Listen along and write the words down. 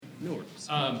No worries.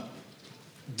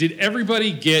 Did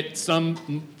everybody get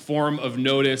some form of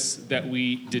notice that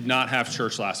we did not have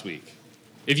church last week?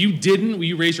 If you didn't, will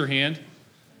you raise your hand?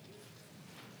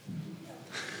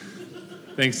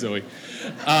 Thanks, Zoe.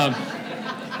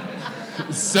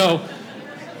 So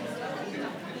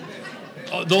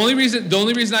the only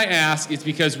reason I ask is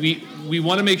because we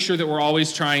want to make sure that we're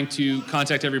always trying to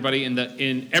contact everybody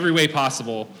in every way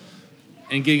possible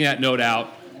and getting that note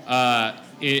out.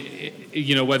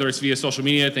 Whether it's via social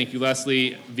media, thank you,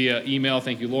 Leslie, via email,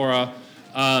 thank you, Laura.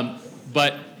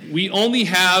 But we only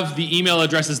have the email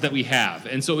addresses that we have.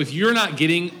 And so if you're not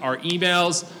getting our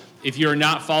emails, if you're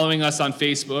not following us on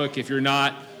Facebook, if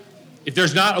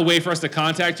there's not a way for us to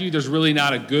contact you, there's really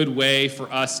not a good way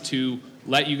for us to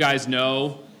let you guys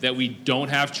know that we don't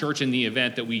have church in the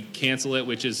event that we cancel it,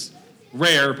 which is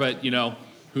rare, but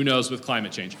who knows with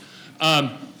climate change.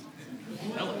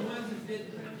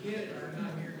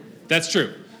 That's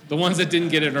true. The ones that didn't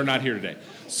get it are not here today.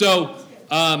 So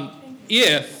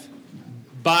if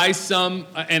by some,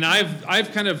 and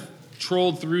I've kind of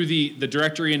trolled through the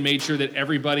directory and made sure that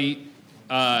everybody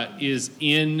is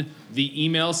in the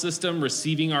email system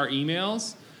receiving our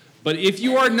emails. But if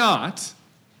you are not,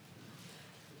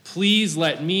 please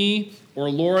let me or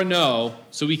Laura know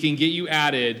so we can get you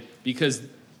added, because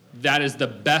that is the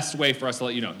best way for us to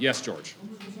let you know. Yes, George.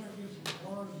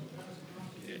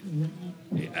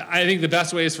 I think the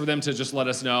best way is for them to just let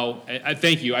us know.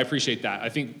 Thank you. I appreciate that. I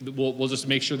think we'll just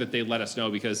make sure that they let us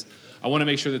know, because I want to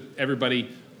make sure that everybody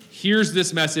hears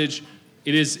this message.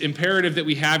 It is imperative that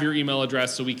we have your email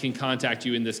address so we can contact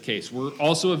you in this case. We're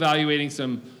also evaluating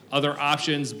some other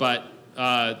options, but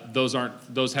those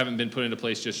haven't been put into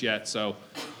place just yet. So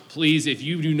please, if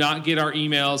you do not get our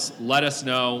emails, let us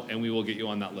know and we will get you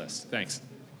on that list. Thanks.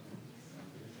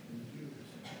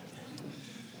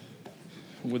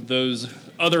 Would those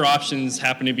other options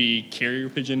happen to be carrier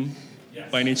pigeon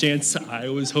by any chance? I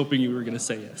was hoping you were going to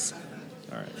say yes.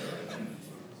 All right.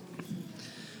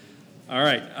 All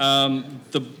right.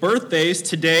 The birthdays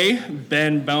today.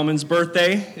 Ben Bauman's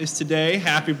birthday is today.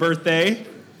 Happy birthday.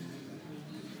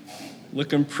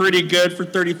 Looking pretty good for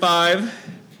 35.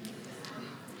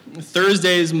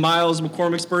 Thursday is Miles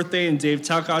McCormick's birthday and Dave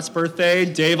Talcott's birthday.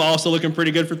 Dave also looking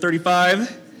pretty good for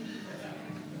 35.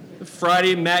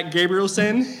 Friday, Matt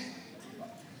Gabrielson.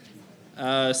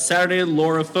 Saturday,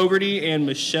 Laura Fogarty and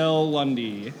Michelle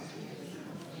Lundy.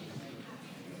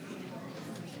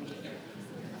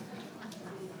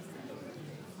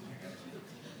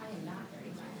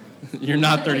 You're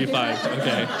not 35.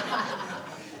 Okay.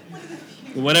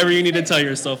 Whatever you need to tell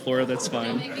yourself, Laura, that's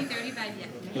fine. Don't make me 35 yet.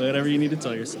 Whatever you need to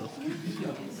tell yourself.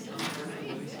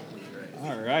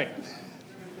 All right.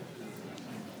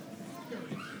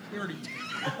 30.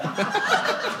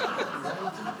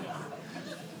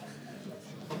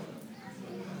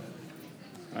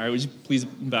 All right, would you please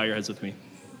bow your heads with me?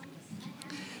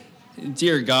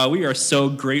 Dear God, we are so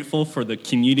grateful for the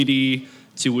community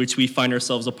to which we find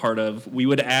ourselves a part of. We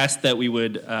would ask that we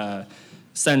would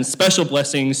send special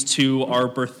blessings to our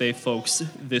birthday folks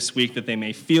this week, that they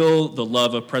may feel the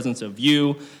love and presence of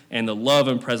you and the love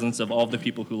and presence of all the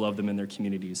people who love them in their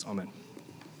communities. Amen.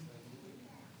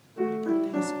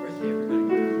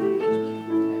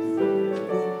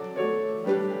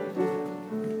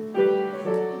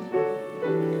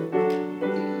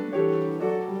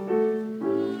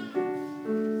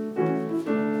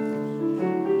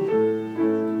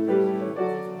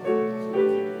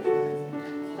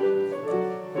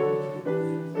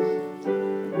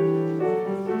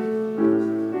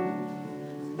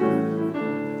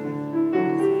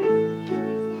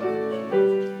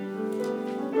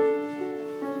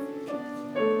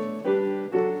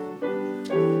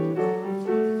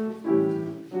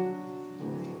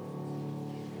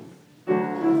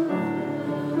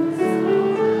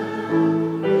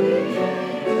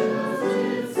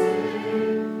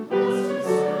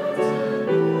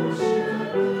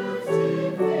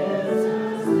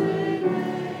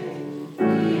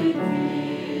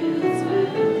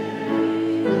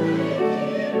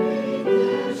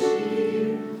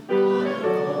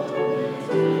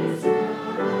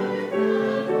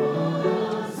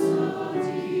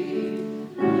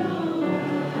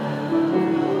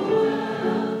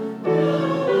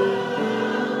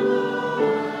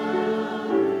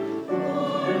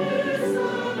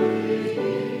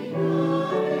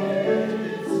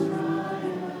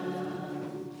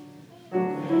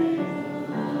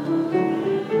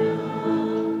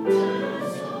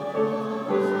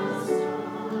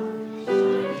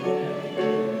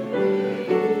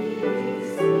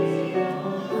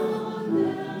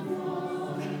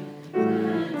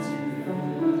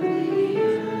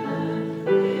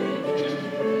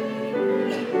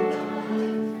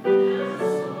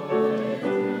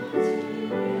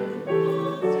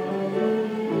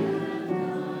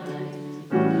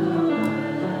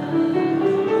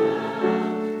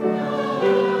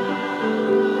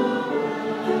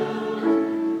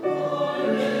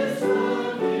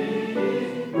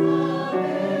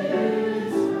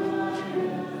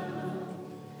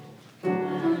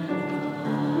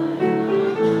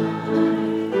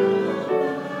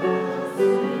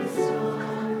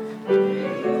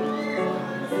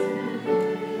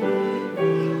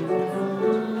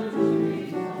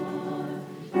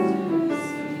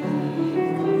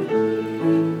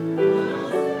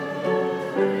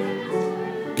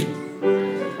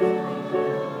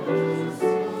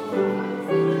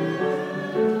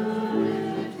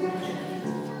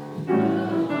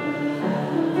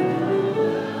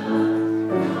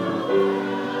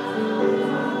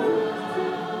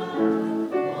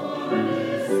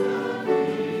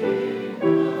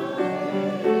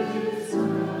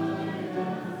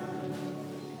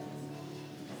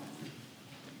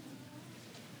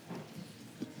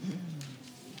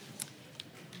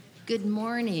 Good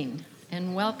morning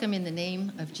and welcome in the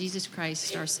name of Jesus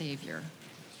Christ, our Savior.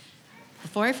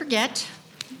 Before I forget,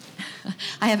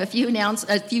 I have a few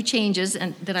changes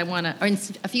that I want to, or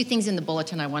a few things in the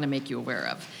bulletin I want to make you aware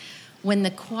of. When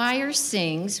the choir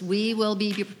sings, we will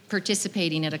be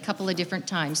participating at a couple of different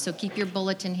times, so keep your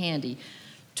bulletin handy.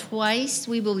 Twice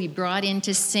we will be brought in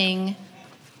to sing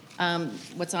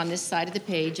what's on this side of the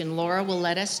page, and Laura will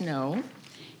let us know.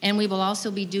 And we will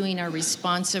also be doing our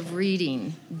responsive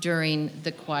reading during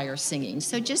the choir singing.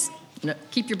 So just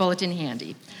keep your bulletin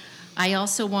handy. I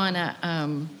also want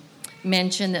to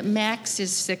mention that Max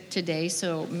is sick today,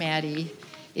 so Maddie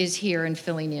is here and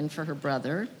filling in for her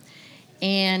brother.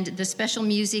 And the special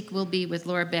music will be with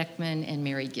Laura Beckman and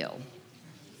Mary Gill.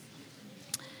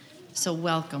 So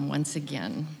welcome once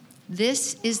again.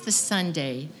 This is the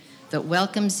Sunday that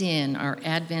welcomes in our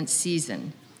Advent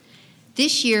season.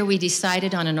 This year we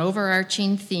decided on an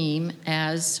overarching theme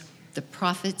as the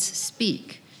prophets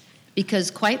speak, because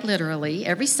quite literally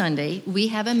every Sunday we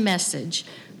have a message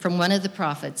from one of the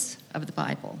prophets of the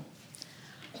Bible.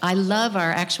 I love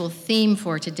our actual theme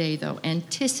for today, though,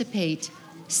 anticipate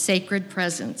sacred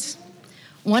presence.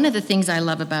 One of the things I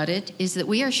love about it is that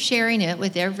we are sharing it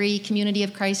with every Community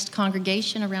of Christ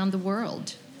congregation around the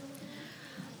world.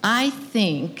 I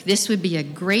think this would be a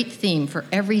great theme for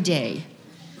every day,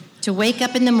 to wake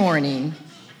up in the morning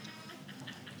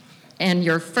and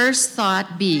your first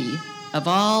thought be of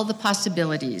all the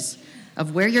possibilities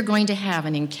of where you're going to have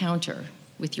an encounter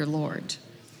with your Lord.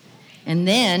 And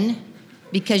then,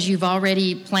 because you've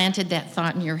already planted that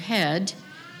thought in your head,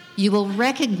 you will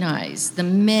recognize the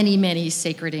many, many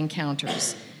sacred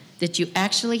encounters that you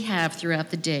actually have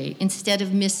throughout the day instead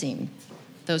of missing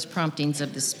those promptings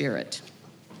of the Spirit.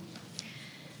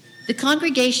 The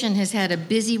congregation has had a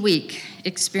busy week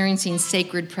experiencing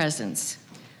sacred presence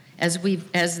as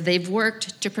they've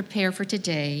worked to prepare for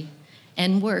today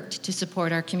and worked to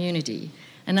support our community.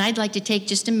 And I'd like to take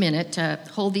just a minute to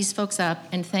hold these folks up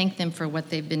and thank them for what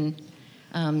they've been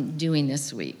doing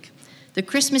this week. The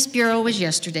Christmas Bureau was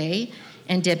yesterday,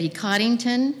 and Debbie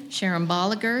Coddington, Sharon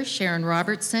Bolliger, Sharon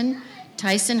Robertson,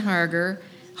 Tyson Harker,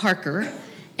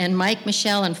 and Mike,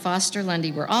 Michelle, and Foster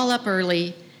Lundy were all up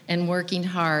early and working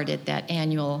hard at that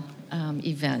annual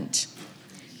event.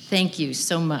 Thank you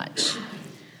so much.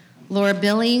 Laura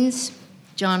Billings,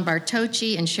 John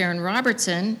Bartocci, and Sharon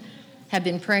Robertson have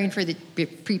been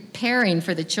preparing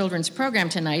for the children's program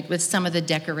tonight with some of the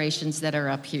decorations that are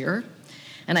up here.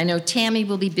 And I know Tammy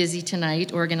will be busy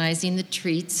tonight organizing the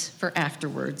treats for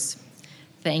afterwards.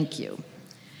 Thank you.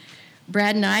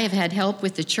 Brad and I have had help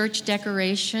with the church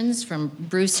decorations from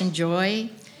Bruce and Joy,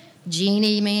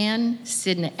 Jeannie Mann,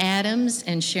 Sidna Adams,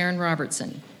 and Sharon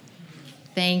Robertson.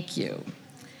 Thank you.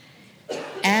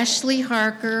 Ashley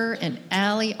Harker and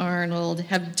Allie Arnold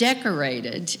have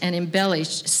decorated and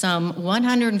embellished some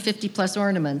 150 plus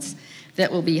ornaments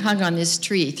that will be hung on this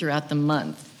tree throughout the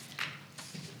month.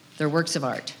 They're works of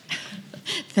art.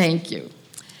 Thank you.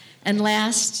 And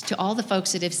last, to all the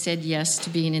folks that have said yes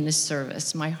to being in this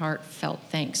service, my heartfelt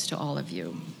thanks to all of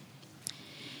you.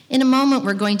 In a moment,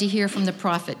 we're going to hear from the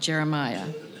prophet Jeremiah.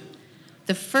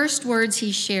 The first words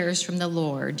he shares from the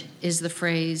Lord is the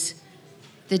phrase,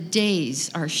 "The days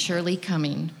are surely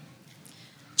coming."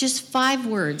 Just 5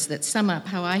 words that sum up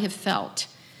how I have felt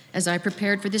as I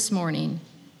prepared for this morning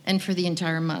and for the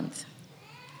entire month.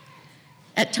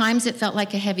 At times, it felt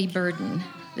like a heavy burden,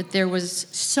 that there was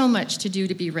so much to do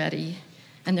to be ready,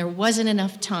 and there wasn't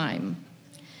enough time,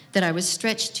 that I was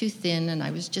stretched too thin and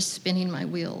I was just spinning my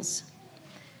wheels.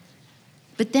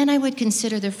 But then I would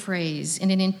consider the phrase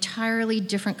in an entirely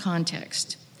different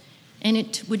context, and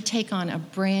it would take on a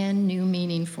brand new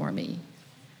meaning for me.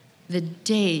 The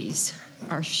days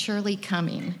are surely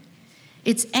coming.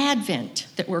 It's Advent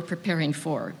that we're preparing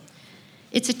for.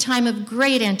 It's a time of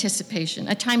great anticipation,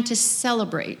 a time to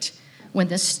celebrate when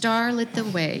the star lit the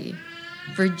way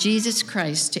for Jesus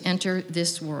Christ to enter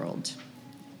this world.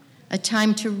 A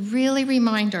time to really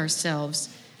remind ourselves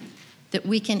that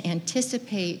we can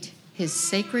anticipate his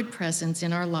sacred presence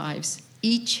in our lives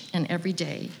each and every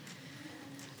day.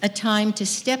 A time to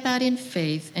step out in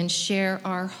faith and share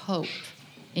our hope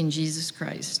in Jesus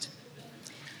Christ.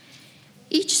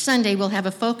 Each Sunday we'll have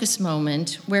a focus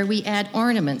moment where we add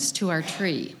ornaments to our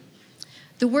tree.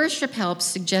 The worship help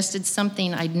suggested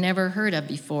something I'd never heard of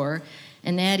before,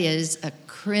 and that is a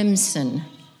chrisman.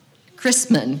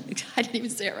 I didn't even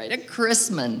say it right, a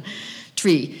chrisman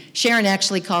tree. Sharon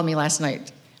actually called me last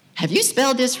night. Have you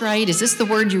spelled this right? Is this the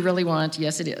word you really want?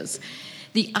 Yes, it is.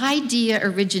 The idea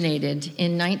originated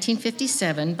in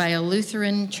 1957 by a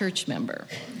Lutheran church member.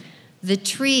 The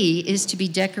tree is to be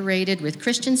decorated with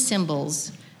Christian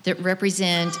symbols that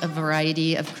represent a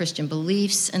variety of Christian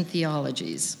beliefs and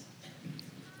theologies.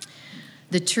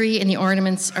 The tree and the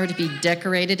ornaments are to be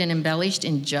decorated and embellished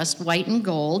in just white and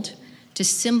gold to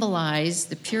symbolize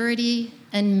the purity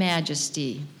and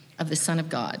majesty of the Son of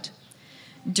God.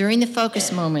 During the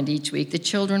focus moment each week, the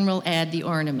children will add the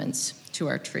ornaments to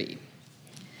our tree.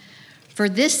 For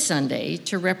this Sunday,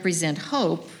 to represent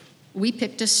hope, we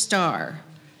picked a star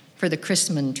for the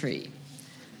Christmas tree.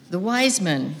 The wise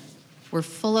men were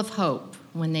full of hope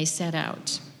when they set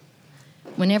out.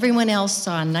 When everyone else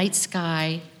saw a night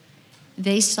sky,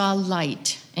 they saw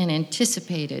light and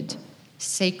anticipated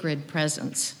sacred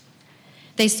presence.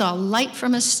 They saw light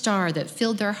from a star that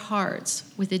filled their hearts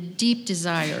with a deep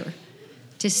desire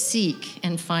to seek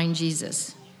and find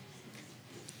Jesus.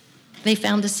 They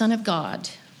found the Son of God,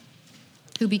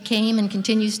 who became and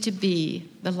continues to be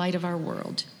the light of our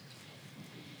world.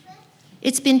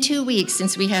 It's been 2 weeks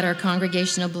since we had our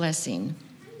congregational blessing.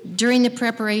 During the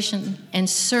preparation, and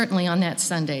certainly on that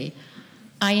Sunday,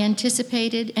 I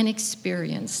anticipated and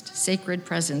experienced sacred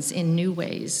presence in new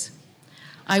ways.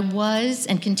 I was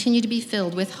and continue to be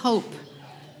filled with hope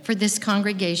for this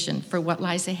congregation, for what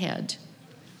lies ahead.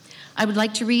 I would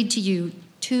like to read to you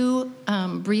 2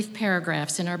 brief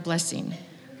paragraphs in our blessing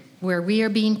where we are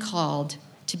being called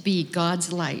to be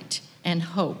God's light and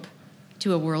hope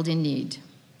to a world in need.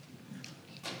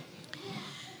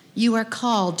 You are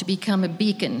called to become a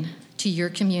beacon to your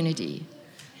community,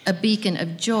 a beacon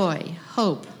of joy,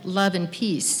 hope, love, and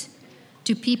peace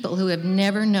to people who have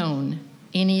never known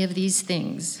any of these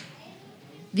things.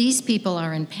 These people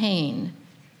are in pain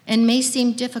and may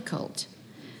seem difficult,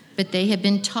 but they have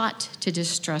been taught to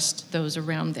distrust those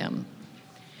around them.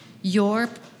 Your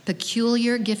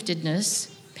peculiar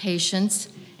giftedness, patience,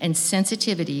 and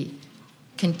sensitivity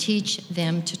can teach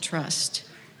them to trust.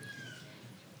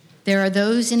 There are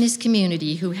those in this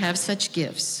community who have such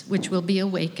gifts, which will be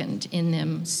awakened in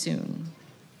them soon.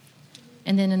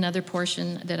 And then another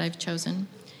portion that I've chosen.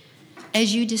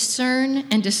 As you discern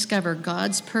and discover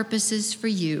God's purposes for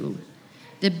you,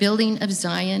 the building of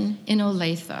Zion in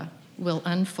Olathe will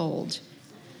unfold.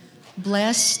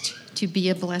 Blessed to be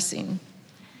a blessing.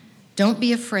 Don't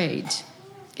be afraid.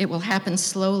 It will happen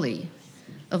slowly,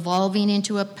 evolving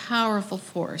into a powerful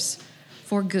force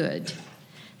for good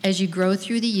as you grow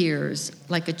through the years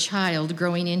like a child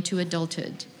growing into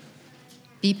adulthood.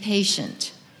 Be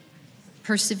patient,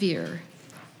 persevere.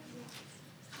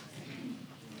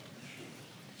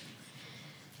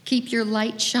 Keep your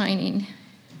light shining,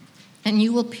 and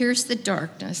you will pierce the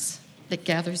darkness that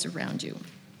gathers around you.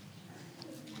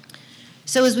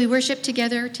 So as we worship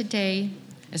together today,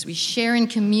 as we share in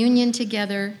communion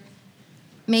together,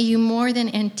 may you more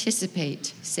than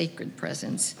anticipate sacred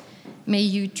presence. May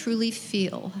you truly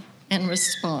feel and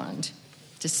respond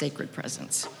to sacred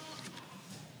presence.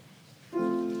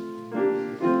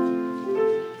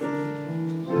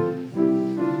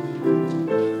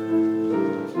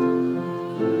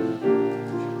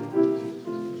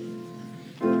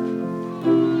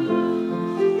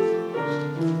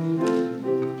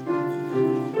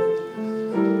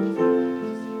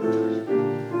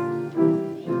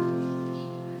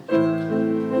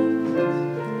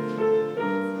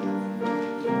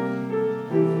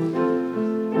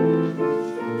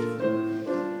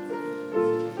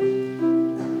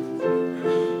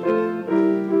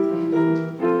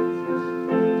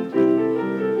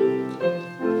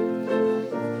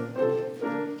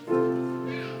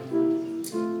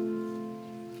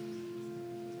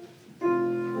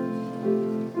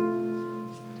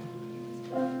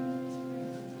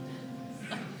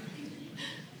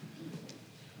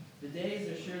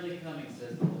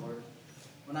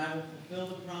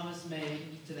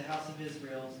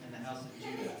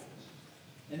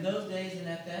 In those days and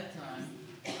at that time,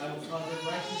 I will cause a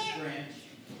righteous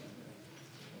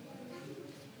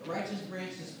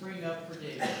branch to spring up for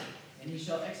David, and he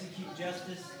shall execute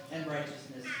justice and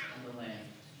righteousness in the land.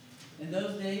 In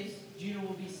those days, Judah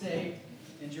will be saved,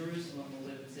 and Jerusalem will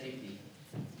live in safety.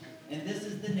 And this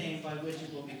is the name by which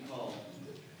it will be called: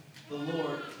 the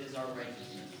Lord is our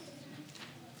righteousness.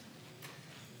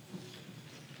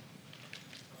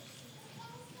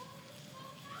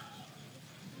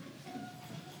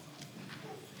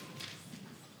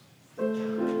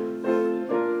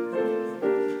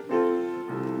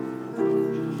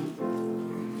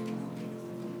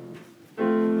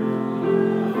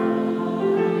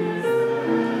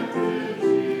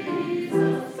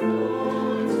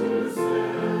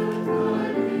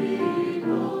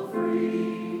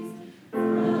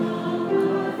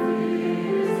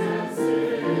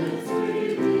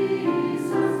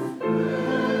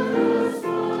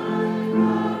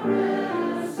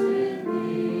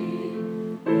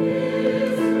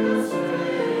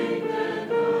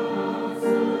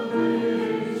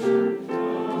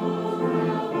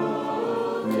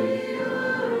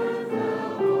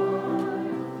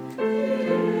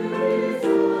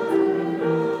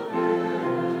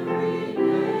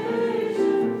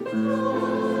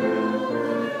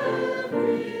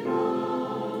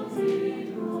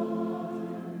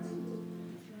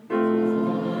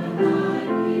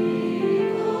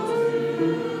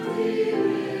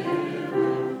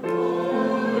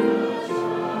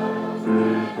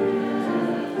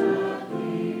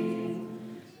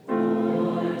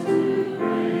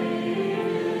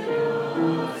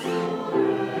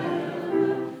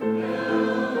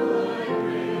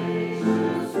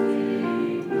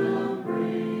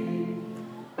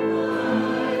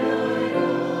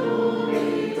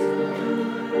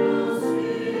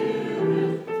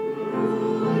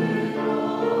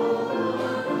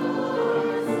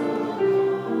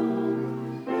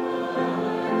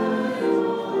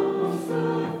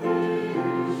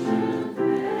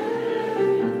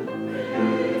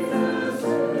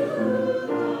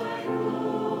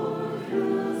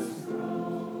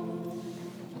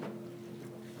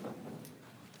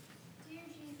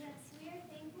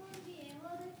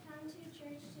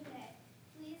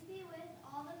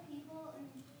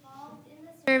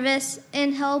 service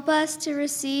and help us to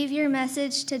receive your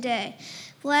message today.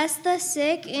 Bless the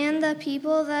sick and the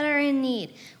people that are in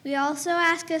need. We also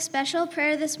ask a special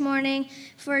prayer this morning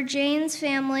for Jane's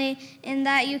family and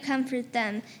that you comfort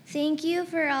them. Thank you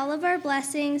for all of our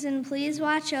blessings, and please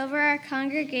watch over our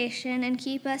congregation and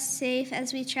keep us safe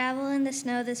as we travel in the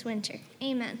snow this winter.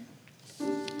 Amen.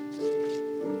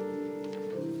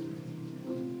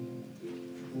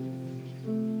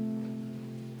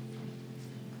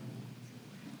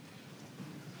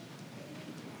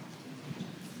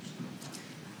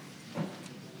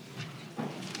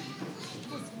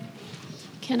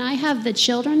 Can I have the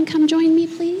children come join me,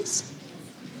 please?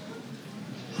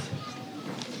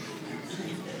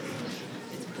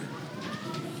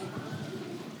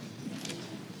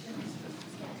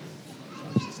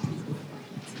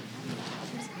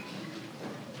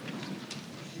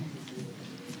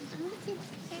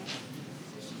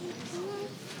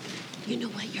 You know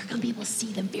what? You're going to be able to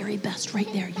see the very best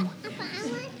right there.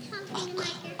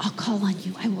 I'll call on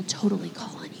you. I will totally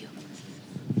call on you.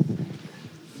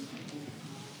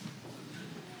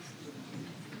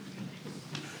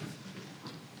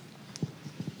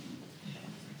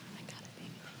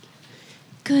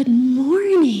 Good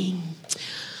morning.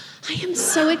 I am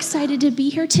so excited to be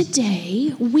here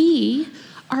today. We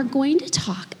are going to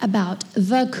talk about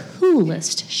the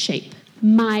coolest shape,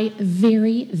 my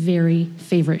very, very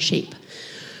favorite shape.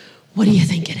 What do you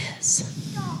think it is?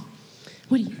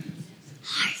 What do you?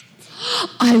 Heart.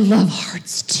 I love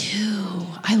hearts too.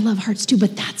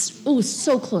 But that's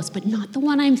so close, but not the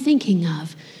one I'm thinking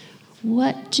of.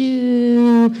 What do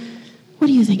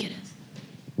you think it is?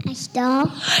 A star?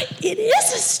 It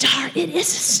is a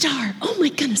star. Oh my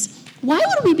goodness. Why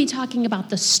would we be talking about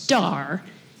the star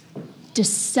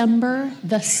December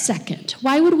the 2nd?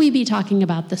 Why would we be talking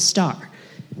about the star?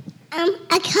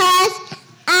 Because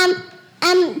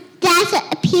that's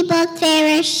people's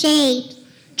favorite shape.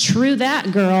 True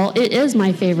that, girl. It is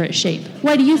my favorite shape.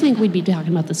 Why do you think we'd be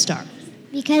talking about the star?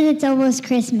 Because it's almost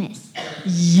Christmas.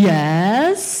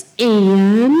 Yes,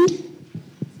 and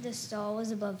The star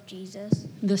was above Jesus.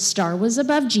 the star was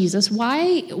above Jesus.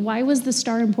 Why was the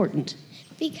star important?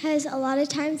 Because a lot of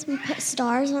times we put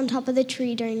stars on top of the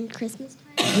tree during Christmas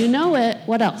time. You know it.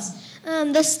 What else?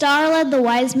 The star led the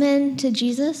wise men to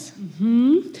Jesus.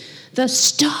 The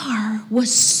star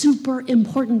was super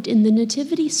important in the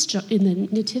nativity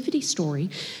story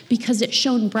because it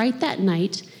shone bright that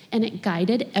night and it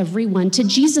guided everyone to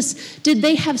Jesus. Did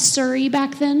they have Surrey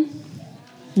back then?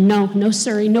 No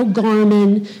Surrey, no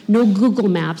Garmin, no Google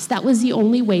Maps. That was the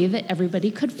only way that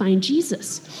everybody could find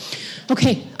Jesus.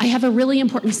 Okay, I have a really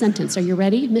important sentence. Are you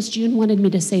ready? Miss June wanted me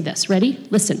to say this. Ready?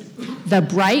 Listen. The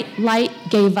bright light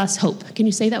gave us hope. Can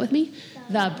you say that with me?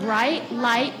 The bright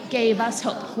light gave us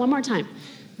hope. One more time.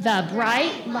 The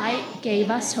bright light gave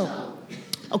us hope.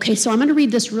 Okay, so I'm going to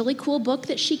read this really cool book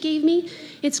that she gave me.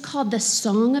 It's called The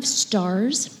Song of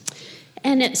Stars.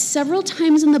 And several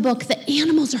times in the book, the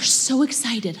animals are so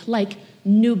excited, like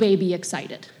new baby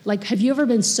excited. Like, have you ever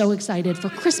been so excited for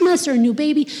Christmas or a new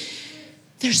baby?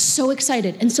 They're so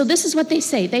excited. And so this is what they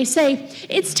say. They say,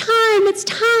 it's time, it's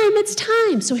time, it's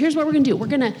time. So here's what we're going to do. We're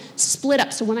going to split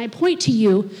up. So when I point to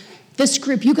you, this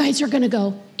group, you guys are going to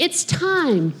go, it's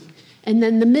time. And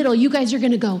then the middle, you guys are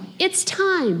going to go, it's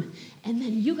time. And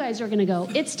then you guys are going to go,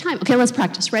 it's time. Okay, let's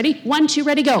practice. Ready? 1, 2,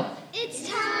 ready, go. It's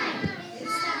time.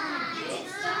 It's time.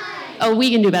 It's time. Oh,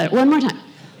 we can do better. One more time.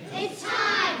 It's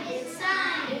time. It's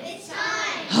time. It's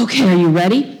time. Okay, are you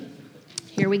ready?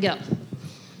 Here we go.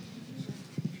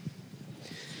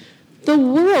 The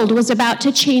world was about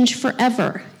to change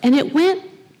forever, and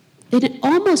it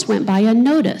almost went by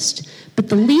unnoticed. But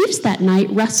the leaves that night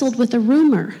wrestled with a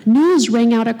rumor. News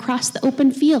rang out across the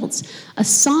open fields. A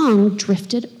song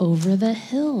drifted over the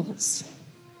hills.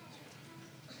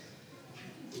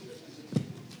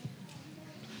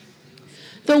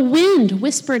 The wind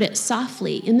whispered it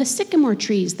softly in the sycamore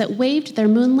trees that waved their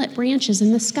moonlit branches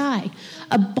in the sky.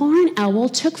 A barn owl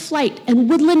took flight, and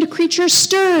woodland creatures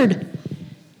stirred.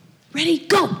 Ready,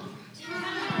 go! It's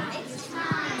time. It's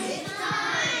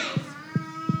time.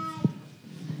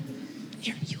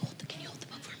 Here, can you hold the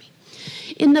book for me?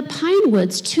 In the pine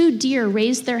woods, 2 deer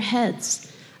raised their heads.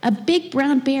 A big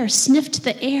brown bear sniffed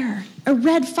the air. A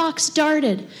red fox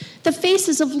darted. The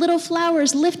faces of little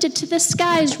flowers lifted to the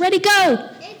skies. Ready, go!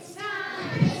 It's time.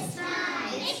 It's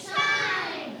time. It's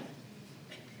time.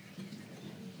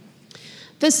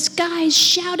 The skies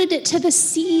shouted it to the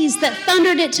seas, that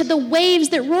thundered it to the waves,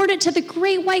 that roared it to the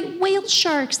great white whale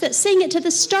sharks, that sang it to the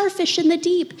starfish in the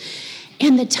deep.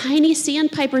 And the tiny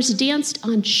sandpipers danced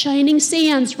on shining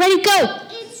sands. Ready, go!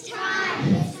 It's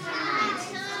time. It's time.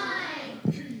 It's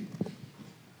time.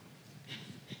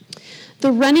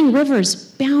 The running rivers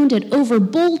bounded over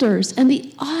boulders, and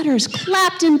the otters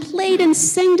clapped and played and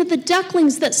sang to the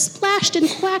ducklings that splashed and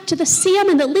quacked, to the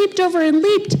salmon that leaped over and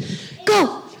leaped.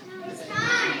 Go! It's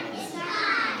time! It's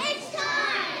time! It's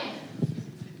time!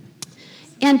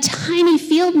 And tiny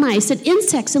field mice and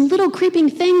insects and little creeping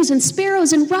things and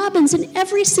sparrows and robins and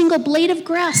every single blade of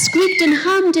grass squeaked and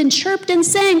hummed and chirped and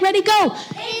sang, ready, go!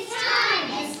 It's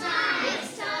time! It's time!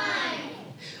 It's time!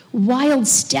 Wild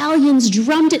stallions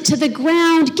drummed it to the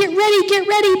ground. Get ready,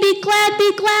 be glad,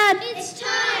 be glad. It's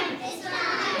time! It's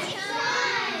time! It's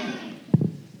time!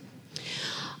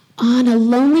 On a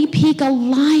lonely peak, a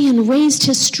lion raised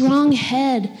his strong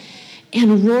head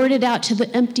and roared it out to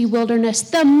the empty wilderness.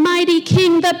 The mighty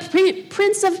king, the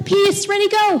Prince of Peace, ready,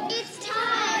 go. It's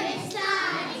time! It's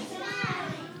time! It's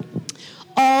time!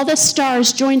 All the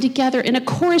stars joined together in a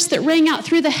chorus that rang out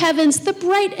through the heavens, the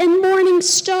bright and morning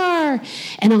star.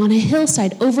 And on a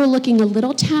hillside overlooking a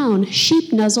little town,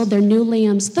 sheep nuzzled their new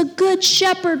lambs. The good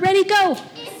shepherd, ready, go.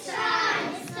 It's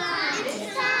time! It's time!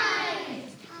 It's time!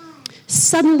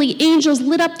 Suddenly, angels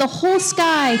lit up the whole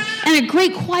sky, and a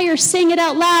great choir sang it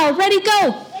out loud. Ready,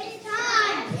 go. It's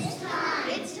time! It's time!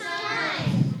 It's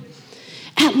time!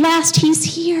 At last, he's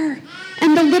here.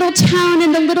 And the little town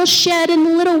and the little shed and the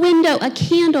little window, a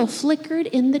candle flickered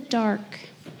in the dark.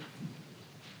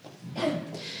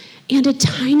 And a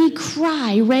tiny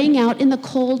cry rang out in the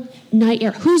cold night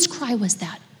air. Whose cry was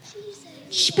that?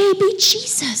 Jesus. Baby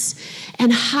Jesus.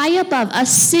 And high above, a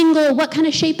single, what kind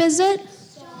of shape is it?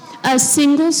 A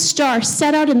single star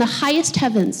set out in the highest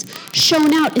heavens,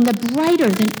 shone out in the brighter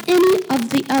than any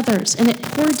of the others, and it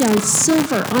poured down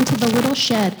silver onto the little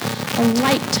shed, a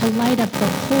light to light up the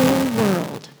whole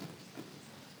world.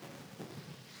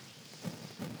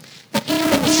 The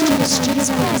animals stood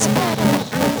above and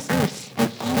earth,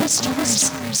 and all the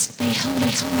stars, they held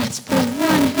its breath. The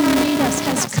one who made us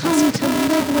has come to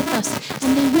live with us,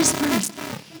 and they whispered,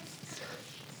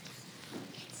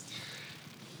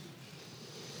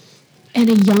 and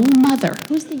a young mother,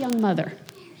 who's the young mother?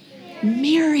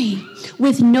 Mary,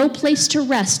 with no place to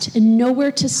rest and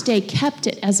nowhere to stay, kept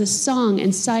it as a song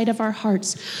inside of our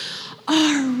hearts.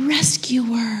 Our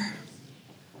rescuer.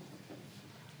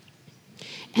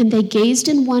 And they gazed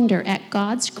in wonder at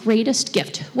God's greatest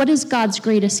gift. What is God's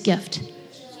greatest gift?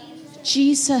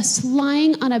 Jesus,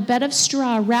 lying on a bed of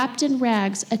straw, wrapped in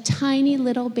rags, a tiny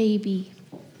little baby.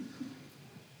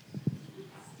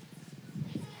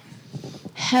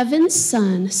 Heaven's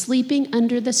son sleeping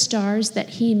under the stars that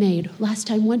he made. Last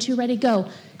time, 1, 2, ready, go.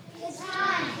 It's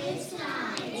time! It's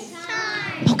time! It's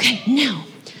time! Okay, now,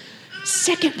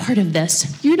 second part of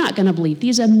this, you're not going to believe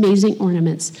these amazing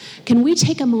ornaments. Can we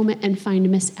take a moment and find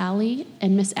Miss Allie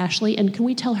and Miss Ashley, and can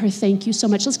we tell her thank you so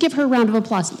much? Let's give her a round of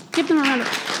applause. Give them a round of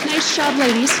nice job,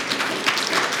 ladies.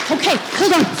 Okay,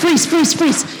 hold on, freeze.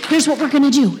 Here's what we're going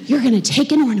to do. You're going to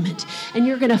take an ornament, and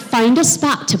you're going to find a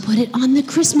spot to put it on the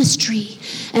Christmas tree.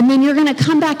 And then you're going to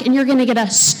come back, and you're going to get a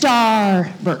star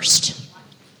burst.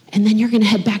 And then you're going to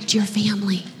head back to your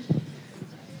family.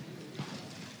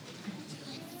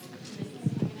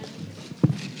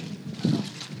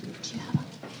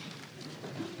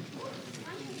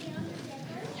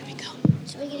 There we go.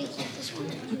 So we're going to keep this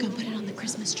one. We're going to put it on the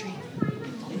Christmas tree.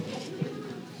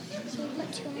 So we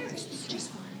put 2 on the Christmas tree.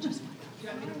 Just one.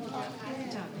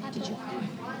 Did you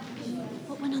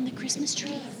put one on the Christmas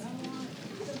tree?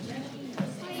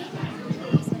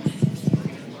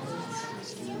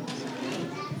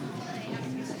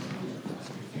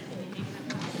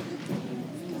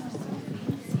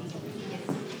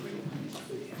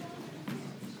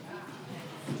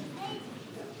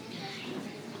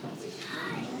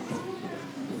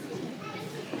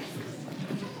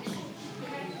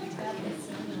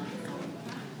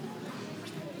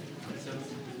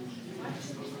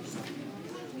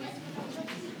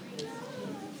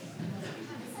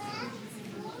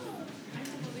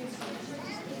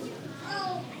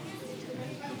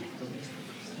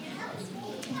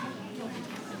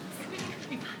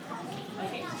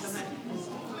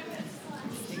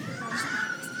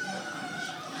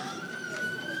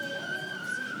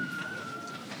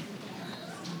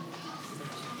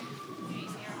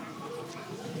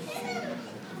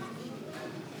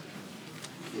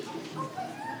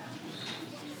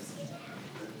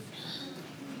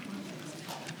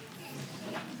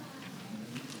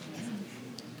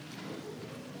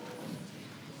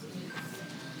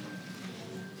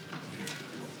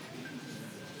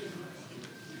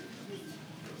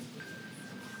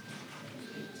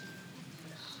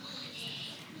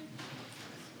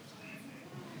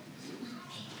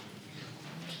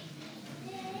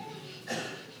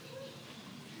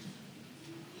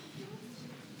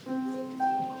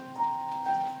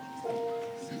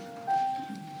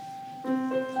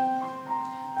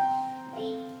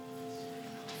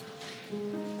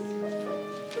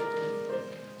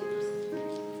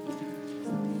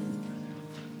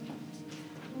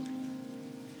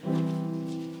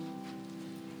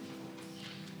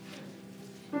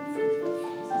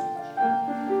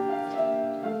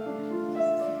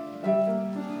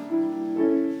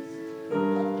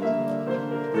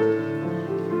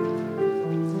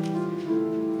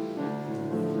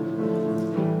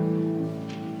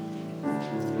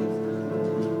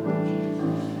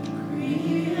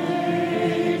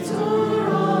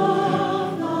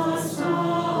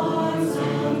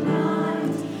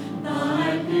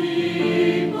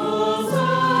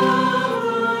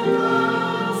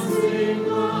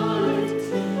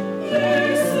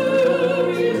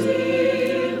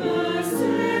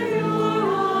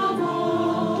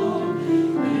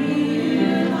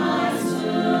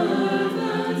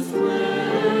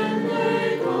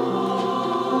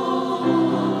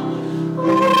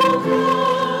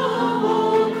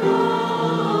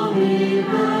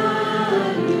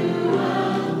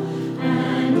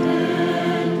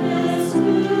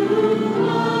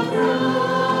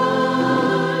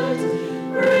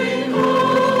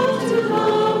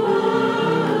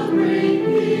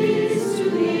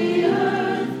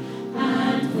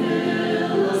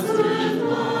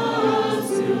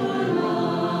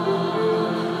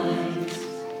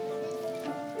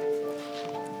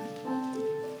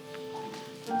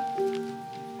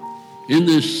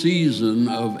 this season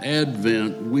of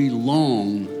Advent, we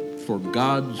long for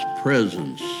God's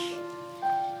presence.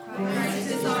 Christ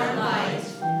is our light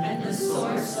and the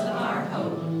source of our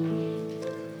hope.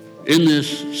 In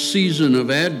this season of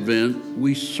Advent,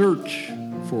 we search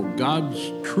for God's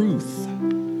truth.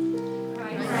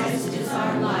 Christ is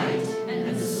our light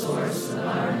and the source of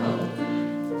our hope.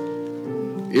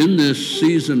 In this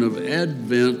season of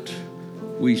Advent,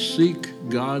 we seek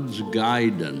God's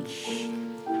guidance.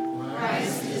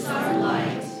 Christ is our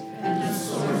light and the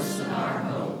source of our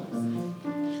hope.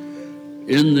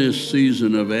 In this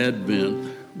season of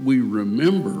Advent, we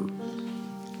remember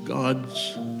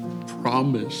God's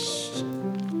promise.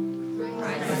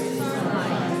 Christ is our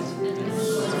light and the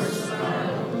source of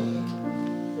our hope.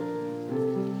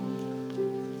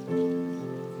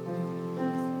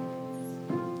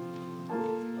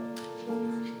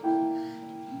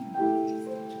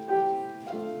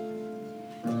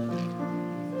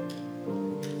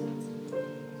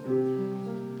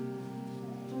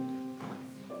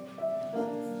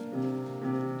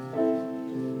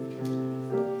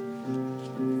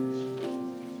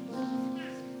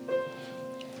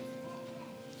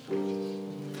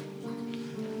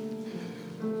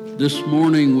 This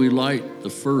morning we light the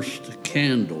first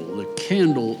candle, the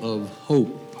candle of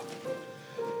hope.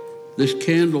 This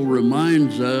candle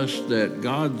reminds us that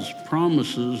God's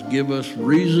promises give us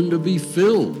reason to be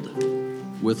filled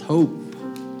with hope.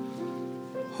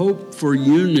 Hope for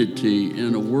unity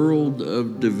in a world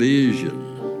of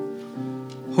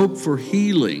division. Hope for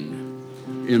healing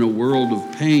in a world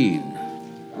of pain.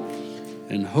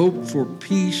 And hope for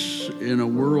peace in a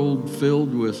world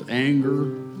filled with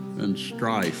anger and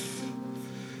strife.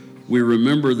 We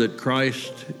remember that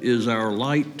Christ is our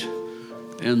light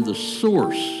and the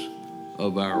source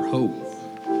of our hope.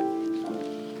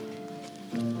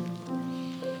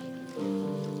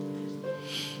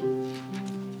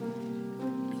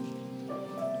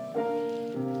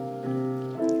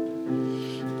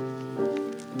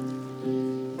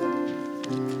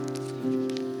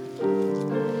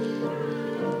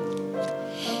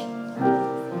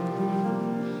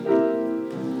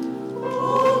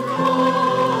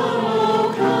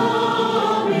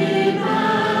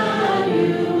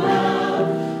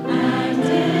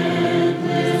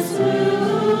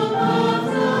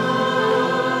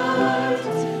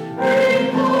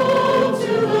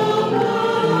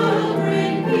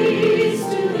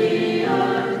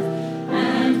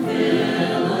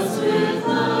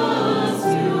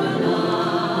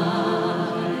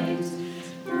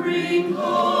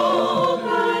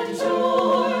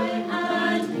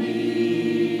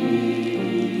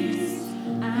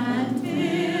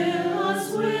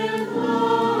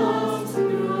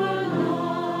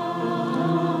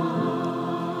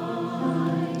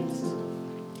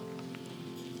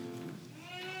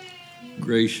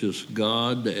 Gracious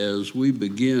God, as we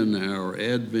begin our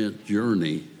Advent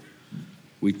journey,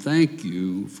 we thank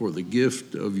you for the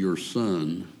gift of your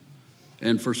Son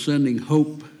and for sending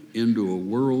hope into a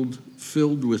world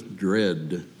filled with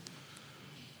dread.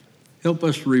 Help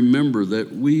us remember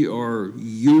that we are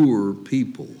your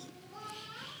people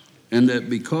and that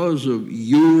because of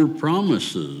your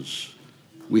promises,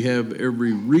 we have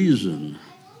every reason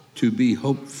to be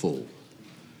hopeful.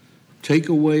 Take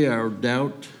away our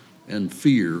doubt and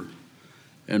fear,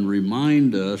 and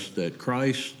remind us that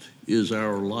Christ is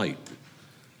our light,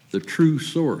 the true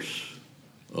source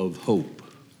of hope.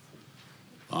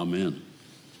 Amen.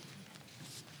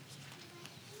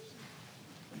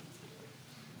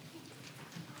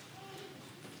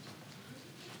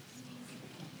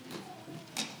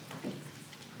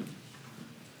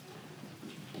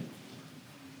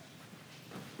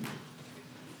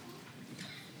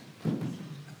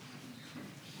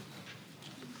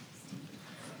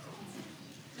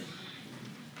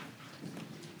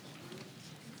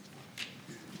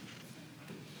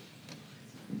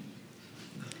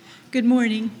 Good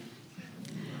morning.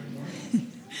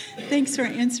 Thanks for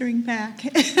answering back.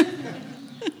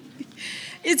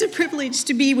 It's a privilege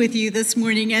to be with you this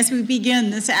morning as we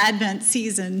begin this Advent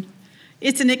season.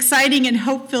 It's an exciting and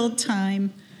hope-filled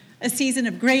time, a season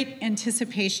of great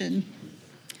anticipation.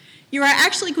 You are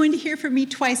actually going to hear from me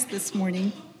twice this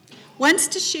morning, once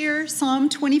to share Psalm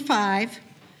 25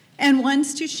 and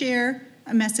once to share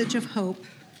a message of hope.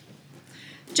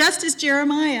 Just as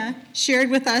Jeremiah shared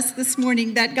with us this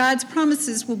morning that God's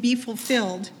promises will be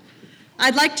fulfilled,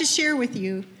 I'd like to share with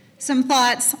you some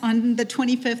thoughts on the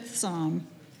 25th Psalm.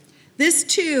 This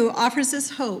too offers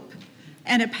us hope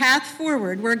and a path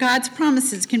forward where God's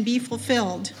promises can be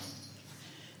fulfilled.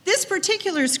 This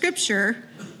particular scripture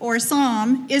or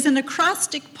psalm is an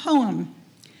acrostic poem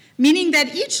meaning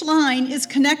that each line is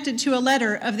connected to a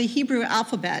letter of the Hebrew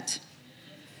alphabet.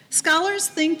 Scholars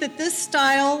think that this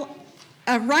style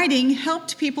of writing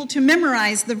helped people to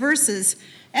memorize the verses,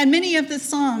 and many of the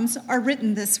Psalms are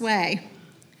written this way.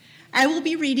 I will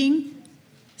be reading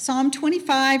Psalm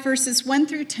 25, verses 1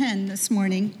 through 10 this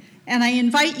morning, and I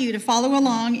invite you to follow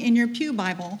along in your pew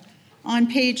Bible on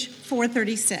page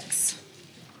 436.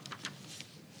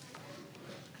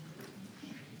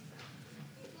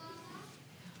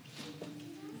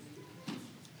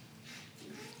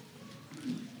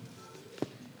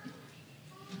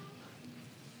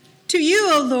 To you,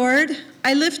 O Lord,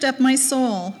 I lift up my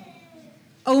soul.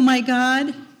 O my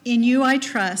God, in you I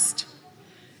trust.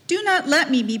 Do not let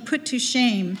me be put to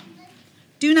shame.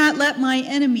 Do not let my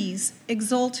enemies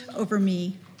exult over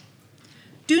me.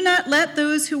 Do not let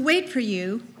those who wait for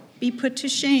you be put to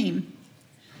shame.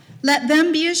 Let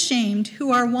them be ashamed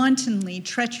who are wantonly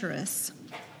treacherous.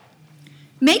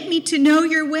 Make me to know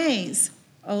your ways,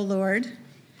 O Lord.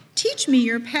 Teach me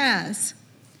your paths.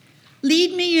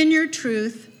 Lead me in your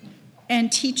truth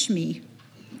and teach me.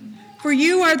 For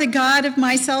you are the God of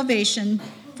my salvation.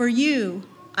 For you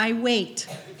I wait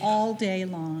all day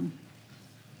long.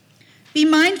 Be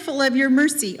mindful of your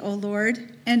mercy, O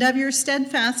Lord, and of your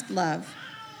steadfast love,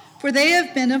 for they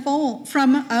have been of old.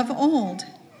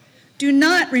 Do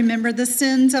not remember the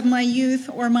sins of my youth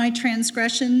or my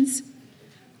transgressions.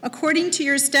 According to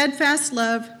your steadfast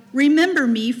love, remember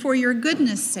me for your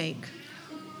goodness' sake,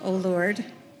 O Lord.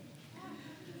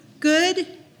 Good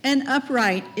and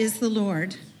upright is the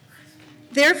Lord.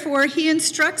 Therefore, he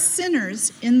instructs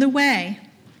sinners in the way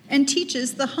and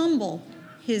teaches the humble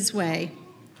his way.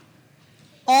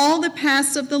 All the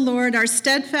paths of the Lord are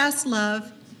steadfast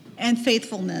love and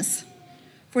faithfulness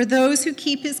for those who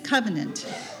keep his covenant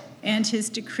and his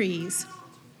decrees.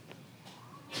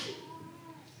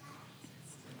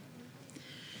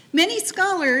 Many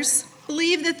scholars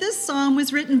believe that this psalm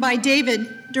was written by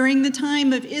David during the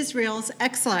time of Israel's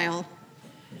exile.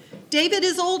 David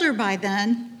is older by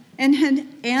then and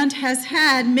has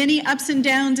had many ups and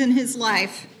downs in his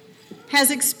life,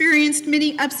 has experienced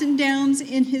many ups and downs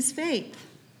in his faith.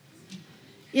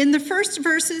 In the first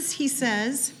verses, he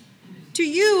says, "To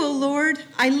you, O Lord,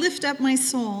 I lift up my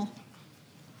soul."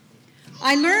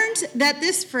 I learned that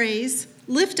this phrase,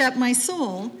 "lift up my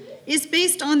soul," is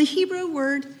based on the Hebrew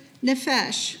word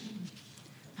nephesh.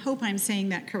 I hope I'm saying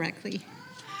that correctly.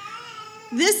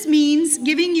 This means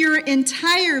giving your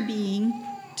entire being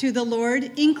to the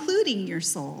Lord, including your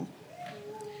soul.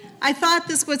 I thought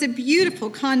this was a beautiful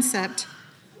concept,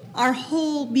 our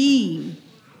whole being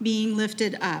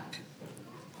lifted up.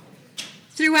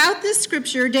 Throughout this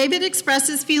scripture, David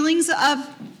expresses feelings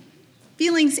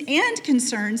and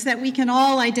concerns that we can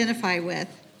all identify with: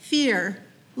 fear,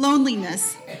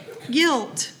 loneliness,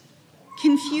 guilt,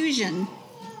 confusion,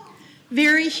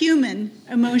 very human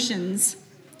emotions.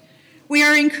 We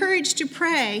are encouraged to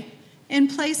pray and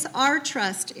place our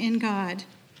trust in God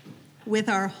with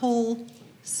our whole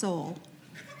soul.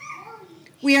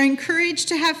 We are encouraged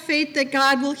to have faith that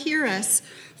God will hear us.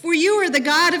 For you are the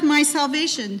God of my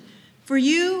salvation. For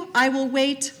you I will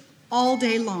wait all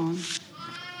day long.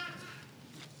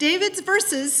 David's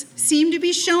verses seem to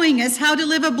be showing us how to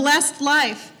live a blessed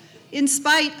life in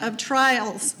spite of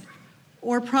trials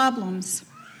or problems.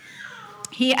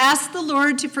 He asked the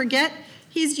Lord to forget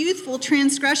his youthful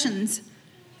transgressions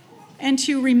and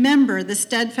to remember the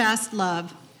steadfast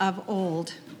love of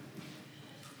old.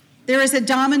 There is a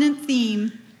dominant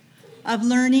theme of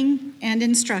learning and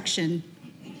instruction.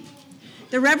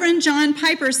 The Reverend John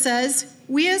Piper says,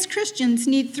 we as Christians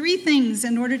need three things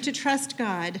in order to trust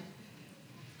God: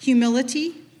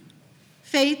 humility,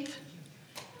 faith,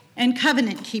 and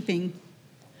covenant keeping,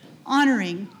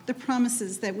 honoring the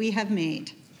promises that we have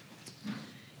made.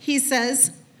 He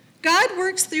says, God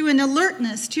works through an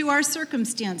alertness to our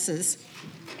circumstances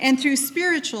and through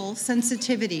spiritual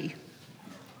sensitivity.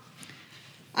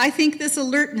 I think this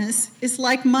alertness is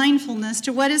like mindfulness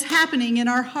to what is happening in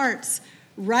our hearts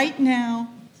right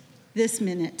now, this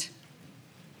minute.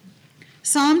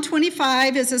 Psalm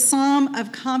 25 is a psalm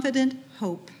of confident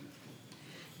hope.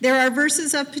 There are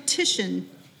verses of petition,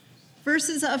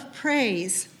 verses of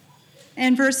praise,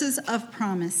 and verses of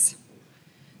promise.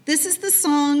 This is the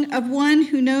song of one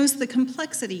who knows the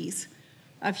complexities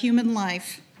of human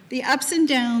life, the ups and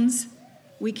downs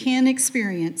we can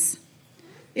experience.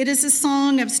 It is a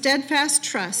song of steadfast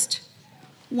trust,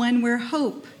 one where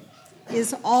hope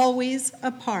is always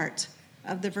a part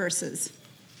of the verses.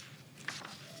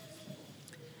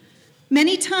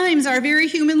 Many times our very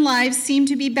human lives seem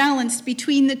to be balanced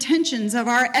between the tensions of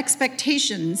our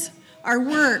expectations, our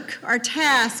work, our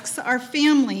tasks, our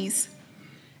families,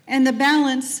 and the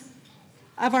balance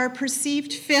of our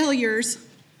perceived failures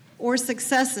or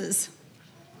successes.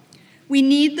 We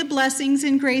need the blessings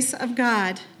and grace of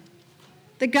God,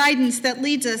 the guidance that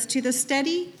leads us to the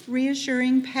steady,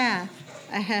 reassuring path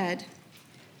ahead.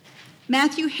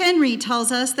 Matthew Henry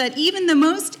tells us that even the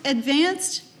most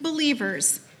advanced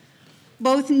believers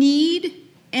both need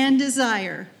and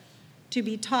desire to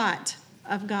be taught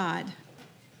of God.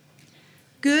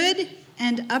 Good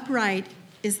and upright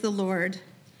is the Lord.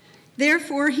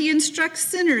 Therefore, he instructs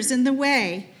sinners in the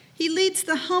way. He leads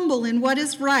the humble in what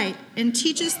is right and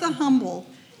teaches the humble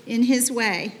in his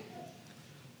way.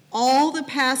 All the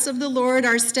paths of the Lord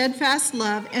are steadfast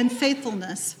love and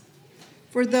faithfulness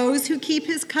for those who keep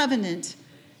his covenant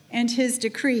and his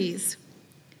decrees.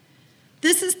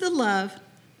 This is the love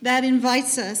that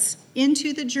invites us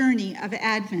into the journey of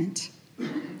Advent,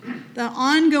 the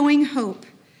ongoing hope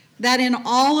that in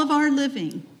all of our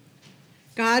living,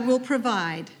 God will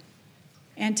provide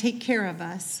and take care of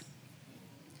us.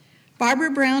 Barbara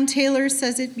Brown Taylor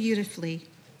says it beautifully.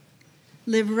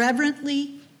 Live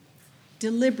reverently,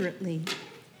 deliberately,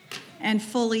 and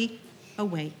fully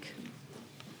awake.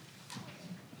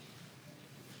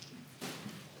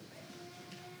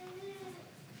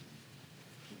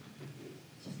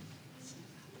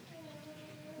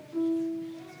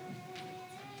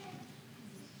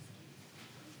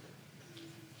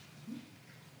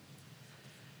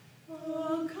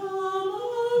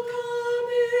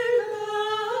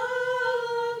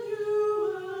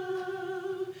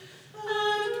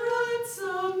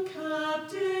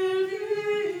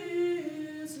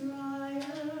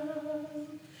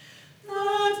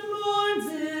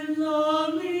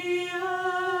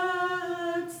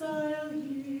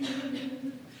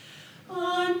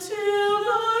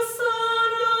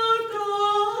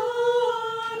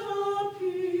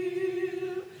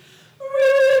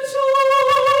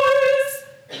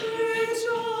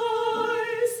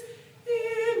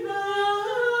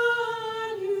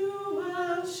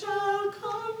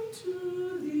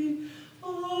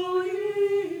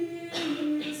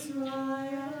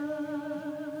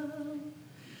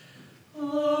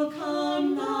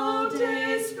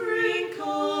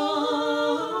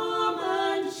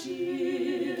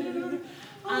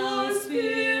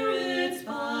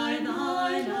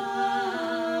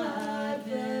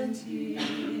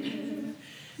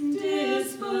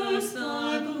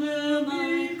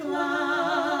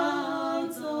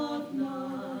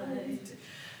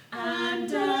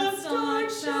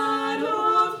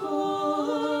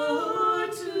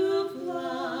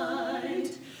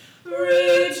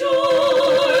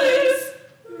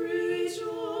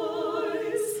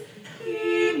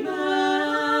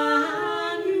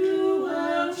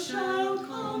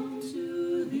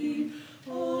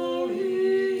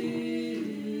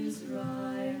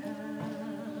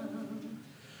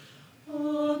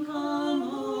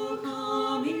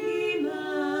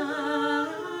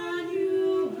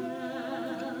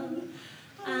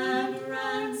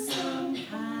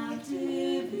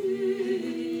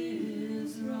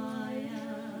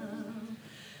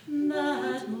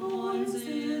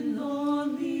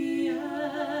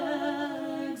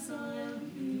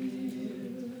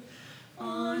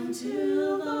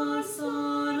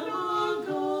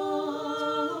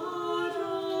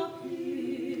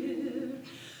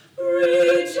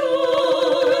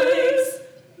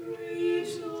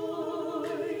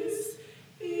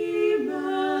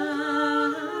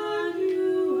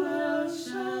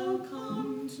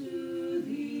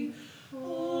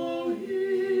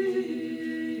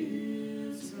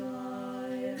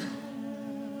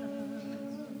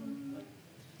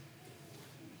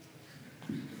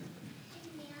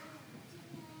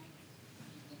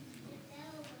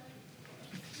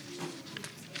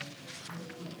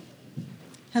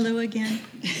 Hello again.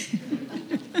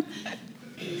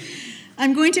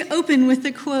 I'm going to open with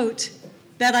the quote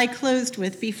that I closed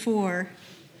with before.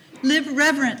 Live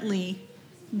reverently,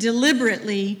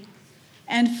 deliberately,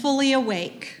 and fully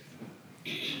awake.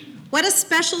 What a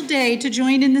special day to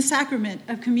join in the sacrament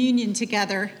of communion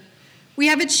together. We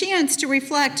have a chance to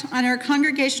reflect on our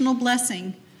congregational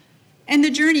blessing and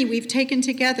the journey we've taken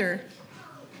together.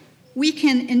 We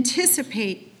can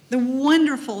anticipate the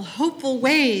wonderful, hopeful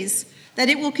ways that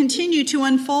it will continue to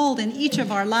unfold in each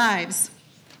of our lives.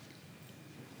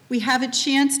 We have a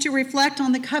chance to reflect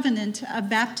on the covenant of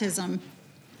baptism,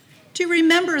 to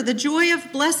remember the joy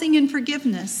of blessing and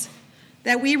forgiveness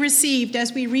that we received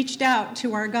as we reached out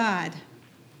to our God.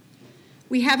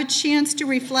 We have a chance to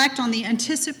reflect on the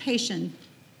anticipation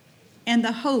and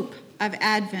the hope of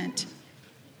Advent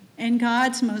and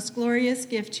God's most glorious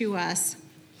gift to us,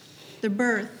 the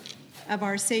birth of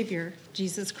our Savior,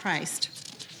 Jesus Christ.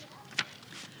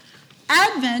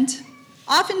 Advent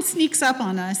often sneaks up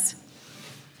on us.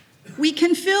 We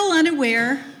can feel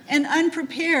unaware and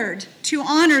unprepared to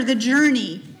honor the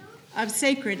journey of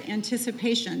sacred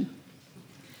anticipation.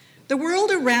 The world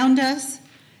around us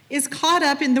is caught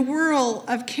up in the whirl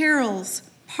of carols,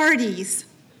 parties,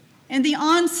 and the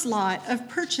onslaught of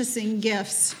purchasing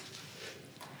gifts.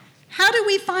 How do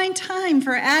we find time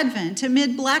for Advent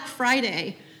amid Black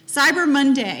Friday, Cyber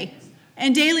Monday,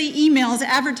 and daily emails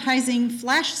advertising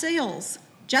flash sales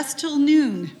just till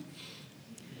noon?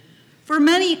 For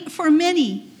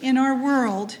many in our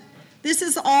world, this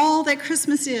is all that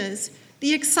Christmas is,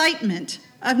 the excitement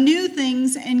of new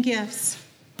things and gifts.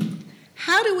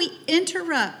 How do we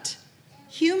interrupt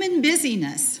human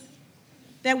busyness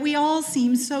that we all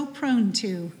seem so prone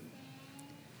to?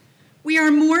 We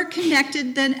are more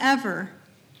connected than ever,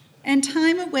 and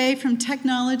time away from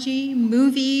technology,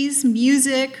 movies,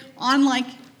 music,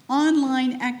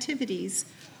 online activities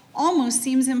almost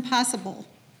seems impossible.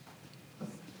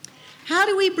 How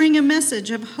do we bring a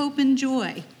message of hope and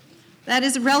joy that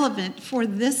is relevant for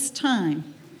this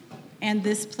time and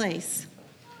this place?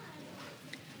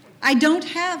 I don't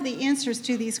have the answers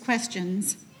to these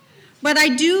questions, but I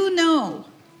do know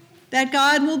that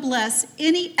God will bless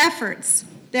any efforts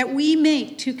that we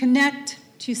make to connect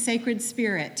to Sacred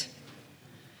Spirit,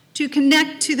 to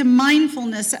connect to the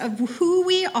mindfulness of who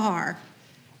we are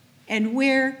and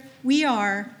where we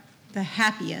are the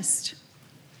happiest.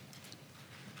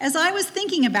 As I was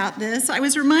thinking about this, I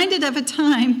was reminded of a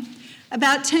time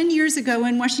about 10 years ago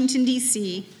in Washington,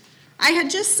 D.C. I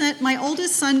had just sent my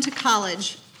oldest son to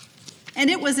college, and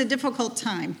it was a difficult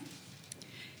time.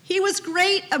 He was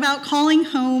great about calling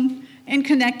home and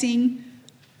connecting.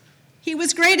 He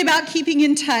was great about keeping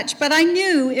in touch, but I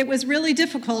knew it was really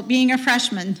difficult being a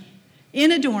freshman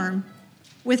in a dorm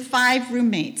with 5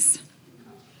 roommates.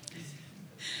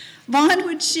 Vaughn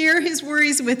would share his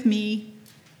worries with me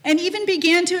and even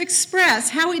began to express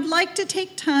how he'd like to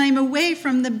take time away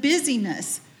from the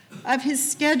busyness of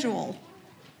his schedule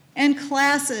and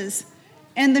classes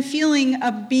and the feeling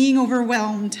of being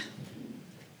overwhelmed.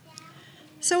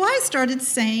 So I started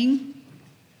saying,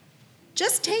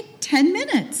 just take 10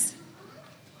 minutes.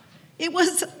 It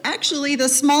was actually the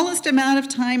smallest amount of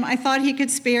time I thought he could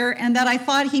spare and that I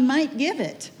thought he might give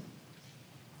it.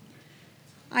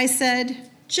 I said,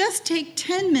 just take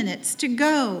 10 minutes to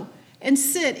go and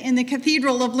sit in the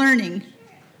Cathedral of Learning,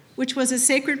 which was a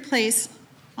sacred place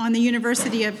on the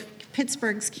University of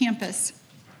Pittsburgh's campus.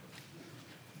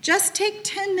 Just take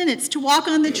 10 minutes to walk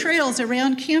on the trails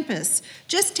around campus.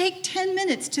 Just take 10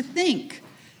 minutes to think.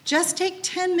 Just take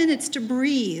 10 minutes to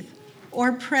breathe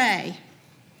or pray.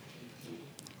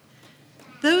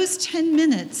 Those 10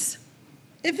 minutes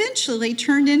eventually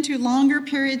turned into longer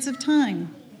periods of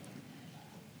time.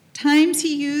 Times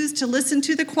he used to listen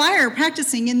to the choir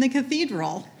practicing in the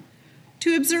cathedral,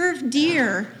 to observe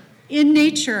deer in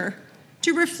nature,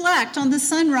 to reflect on the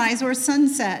sunrise or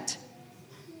sunset.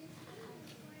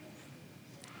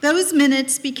 Those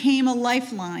minutes became a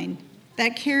lifeline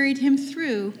that carried him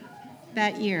through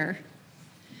that year.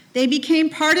 They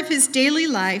became part of his daily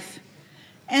life,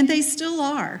 and they still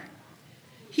are.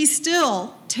 He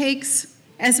still takes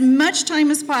as much time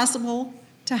as possible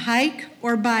to hike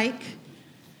or bike.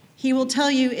 He will tell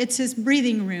you it's his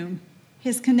breathing room,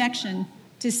 his connection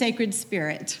to Sacred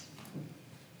Spirit.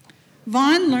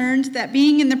 Vaughn learned that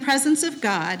being in the presence of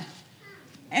God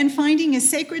and finding a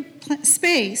sacred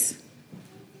space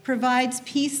provides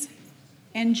peace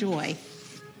and joy.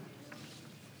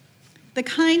 The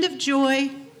kind of joy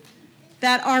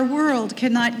that our world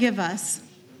cannot give us.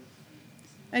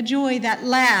 A joy that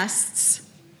lasts.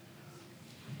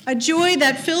 A joy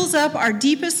that fills up our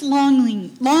deepest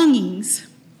longings,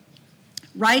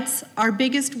 rights our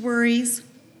biggest worries,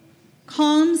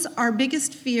 calms our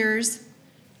biggest fears,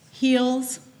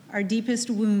 heals our deepest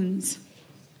wounds.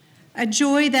 A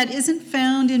joy that isn't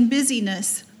found in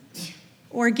busyness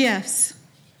or gifts.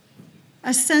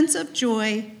 A sense of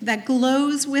joy that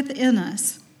glows within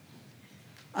us.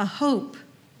 A hope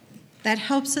that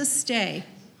helps us stay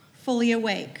fully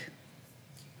awake.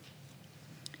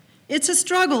 It's a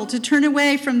struggle to turn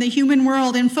away from the human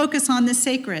world and focus on the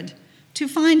sacred, to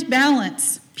find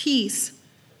balance, peace.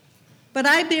 But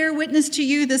I bear witness to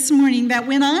you this morning that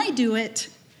when I do it,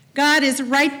 God is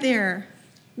right there,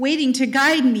 waiting to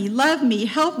guide me, love me,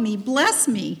 help me, bless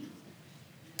me.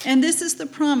 And this is the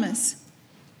promise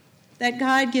that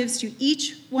God gives to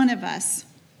each one of us.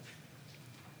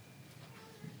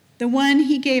 The one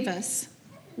he gave us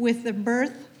with the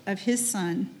birth of his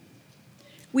Son.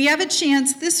 We have a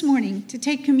chance this morning to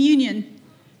take communion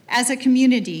as a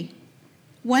community,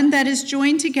 one that is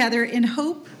joined together in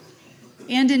hope,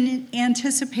 and in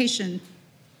anticipation.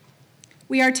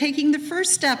 We are taking the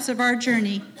first steps of our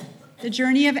journey, the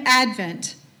journey of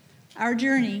Advent, our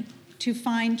journey to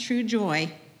find true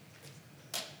joy.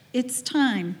 It's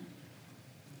time.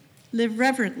 Live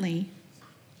reverently,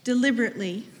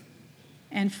 deliberately,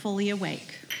 and fully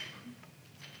awake.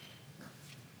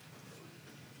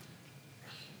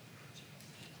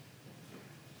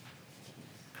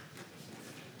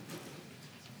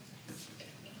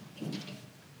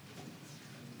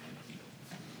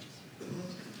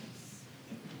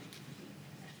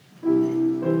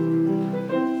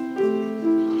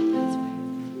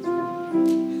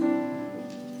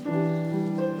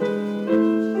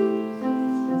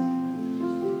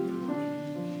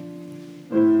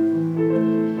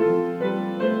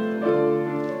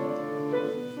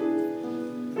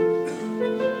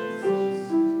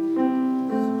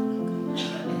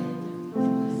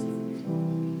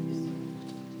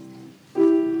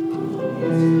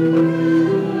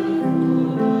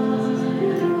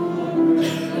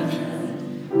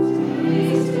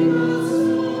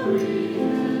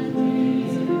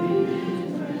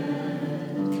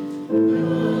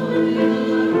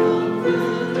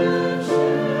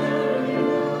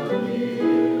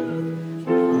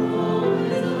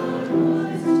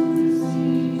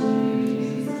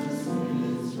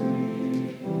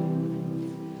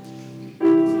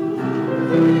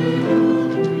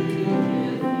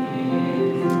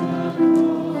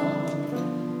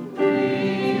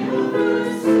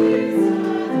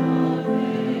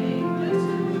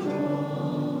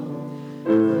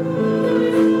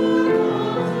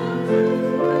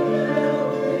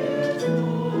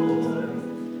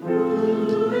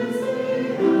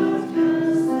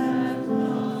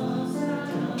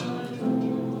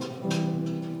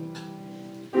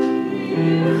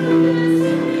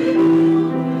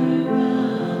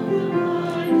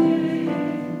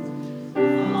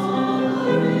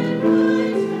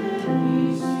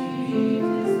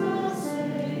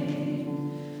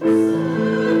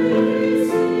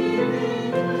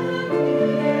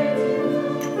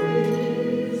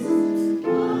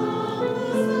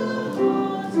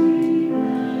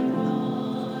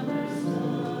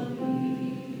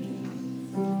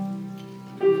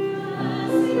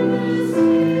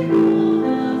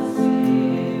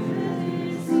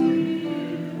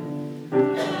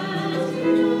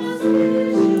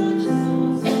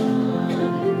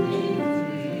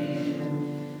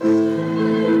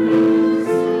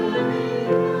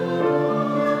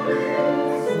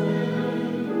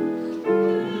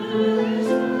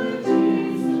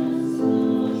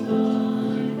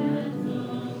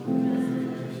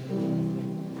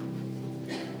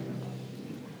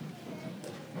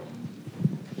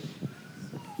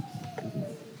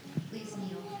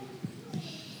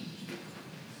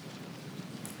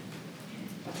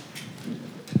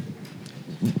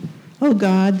 O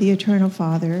God, the eternal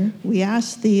Father, we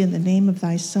ask thee in the name of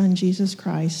thy Son, Jesus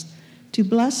Christ, to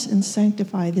bless and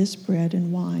sanctify this bread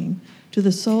and wine to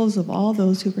the souls of all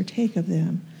those who partake of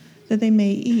them, that they may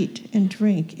eat and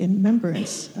drink in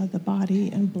remembrance of the body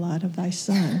and blood of thy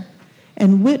Son,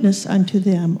 and witness unto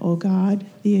them, O God,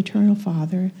 the eternal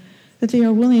Father, that they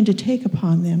are willing to take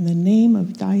upon them the name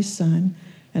of thy Son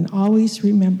and always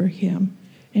remember him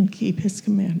and keep his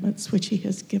commandments which he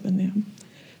has given them,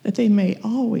 that they may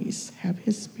always have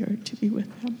his Spirit to be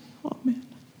with them. Amen.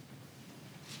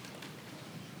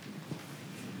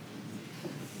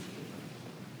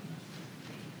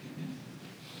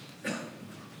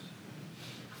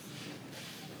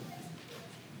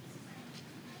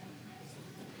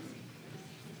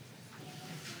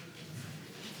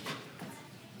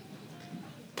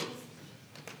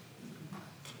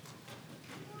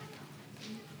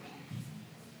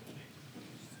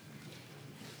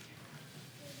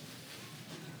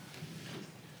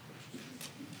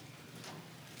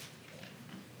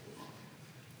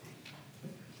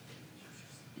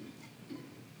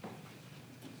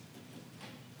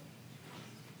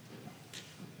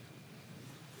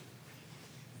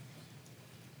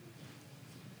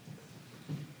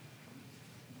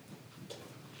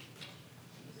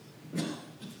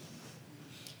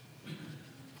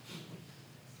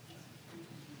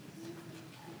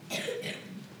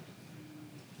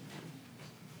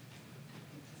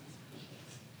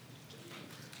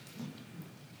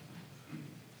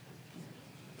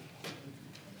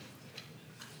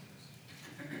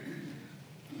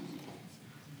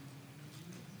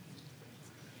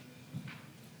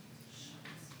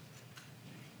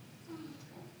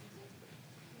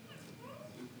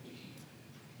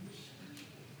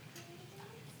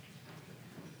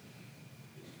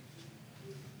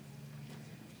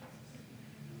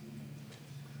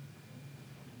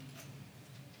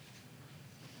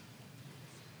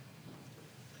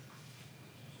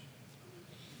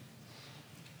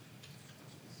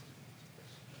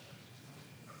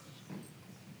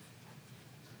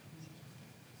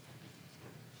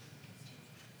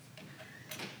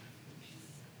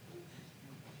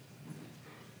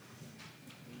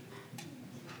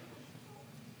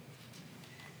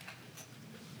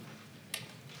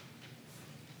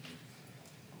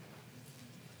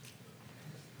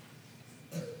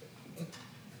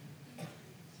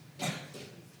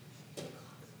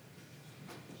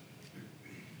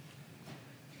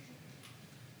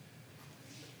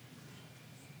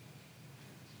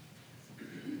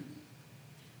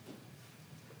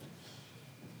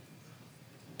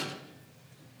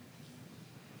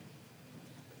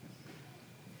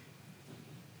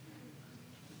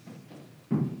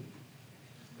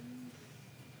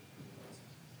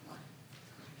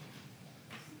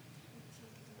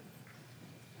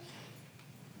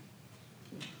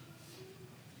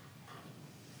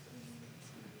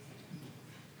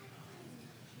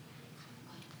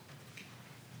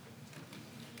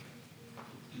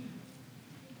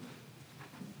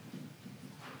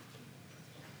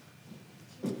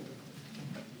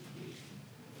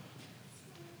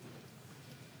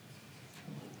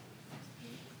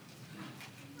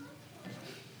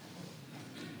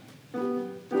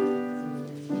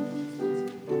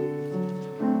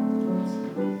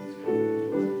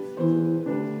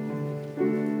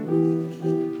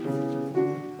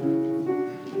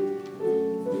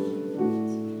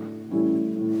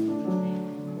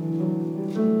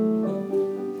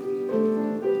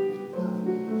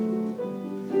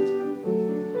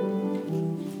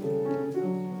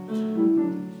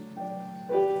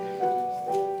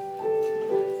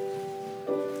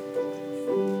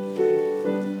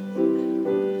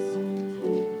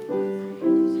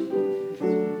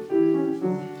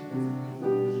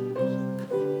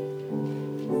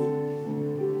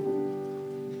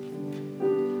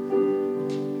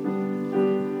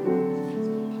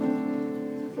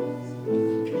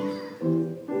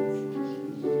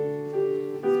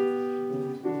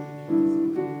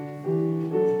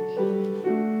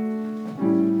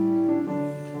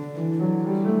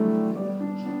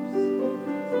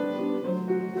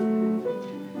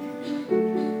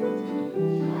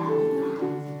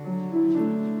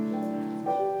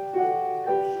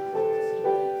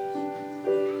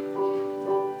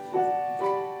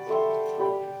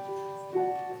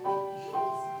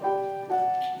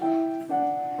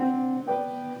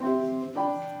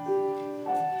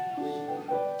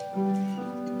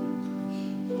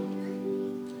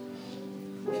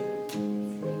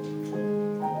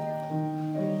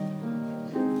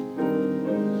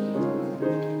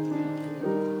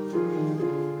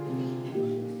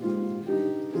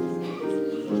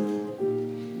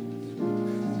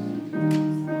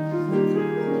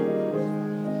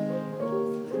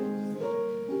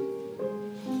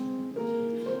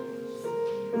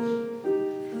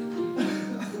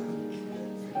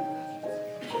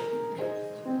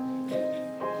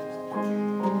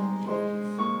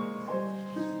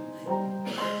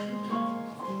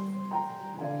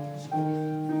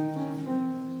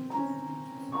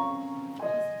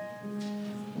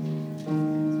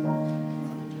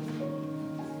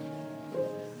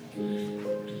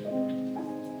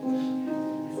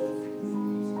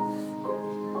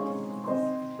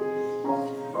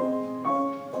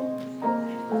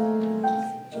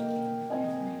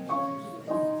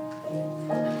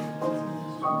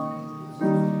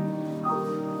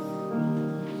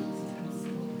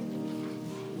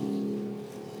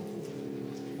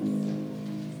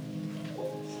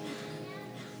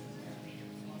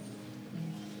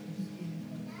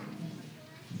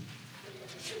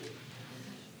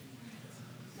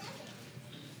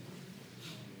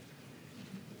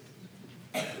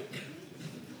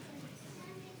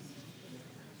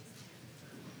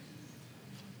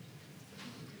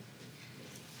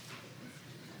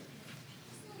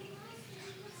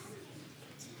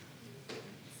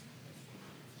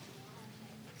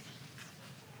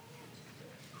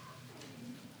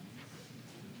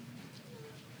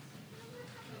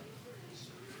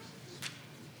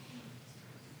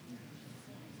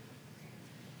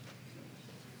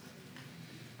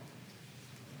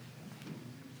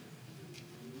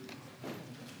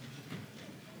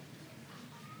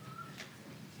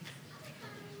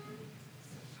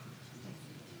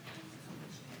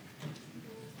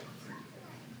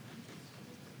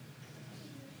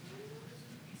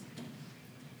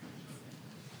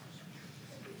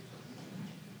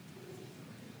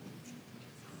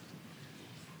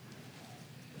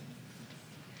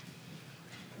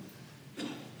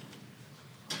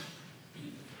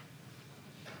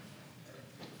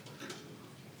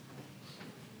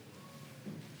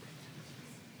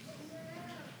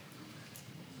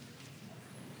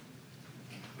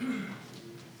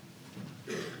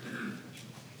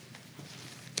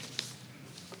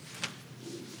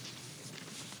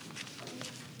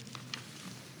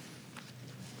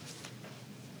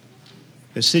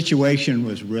 The situation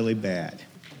was really bad.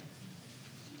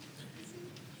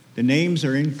 The names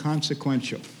are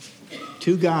inconsequential.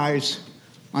 2 guys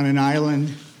on an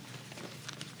island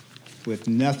with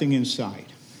nothing in sight.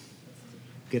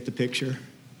 Get the picture?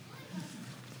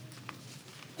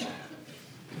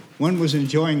 One was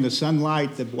enjoying the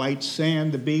sunlight, the white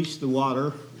sand, the beach, the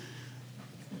water,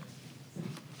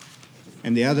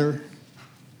 and the other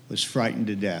was frightened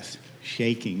to death,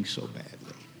 shaking so badly.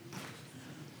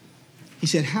 He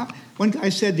said, one guy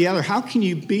said to the other, "How can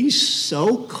you be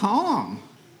so calm?"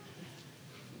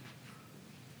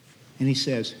 And he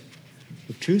says,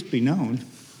 "The truth be known,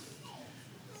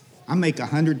 I make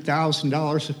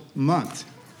 $100,000 a month,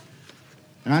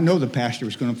 and I know the pastor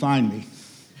is going to find me."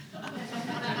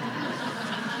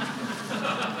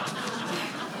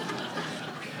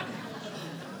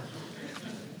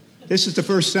 This is the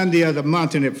first Sunday of the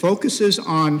month, and it focuses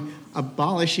on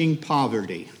abolishing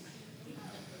poverty,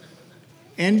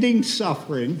 ending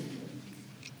suffering,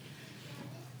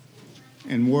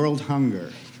 and world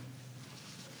hunger.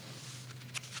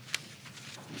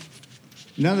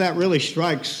 None of that really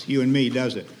strikes you and me,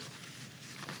 does it?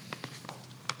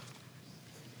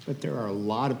 But there are a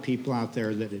lot of people out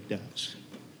there that it does.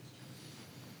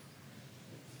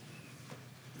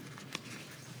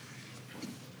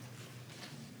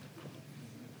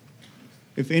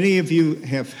 If any of you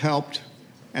have helped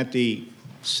at the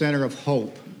Center of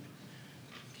Hope,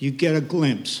 you get a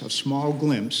glimpse, a small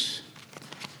glimpse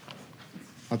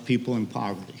of people in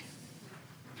poverty.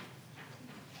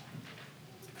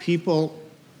 People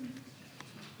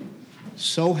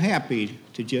so happy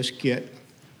to just get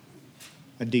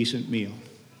a decent meal.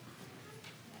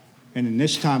 And in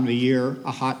this time of the year,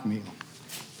 a hot meal.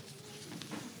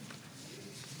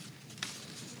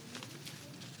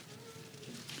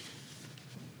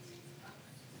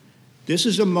 This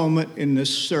is a moment in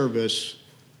this service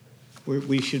where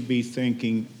we should be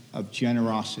thinking of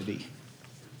generosity.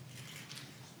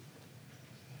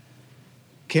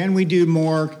 Can we do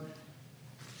more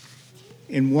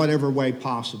in whatever way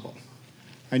possible?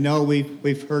 I know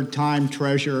we've heard time,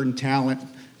 treasure, and talent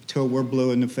till we're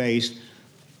blue in the face,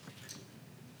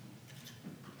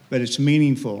 but it's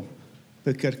meaningful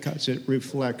because it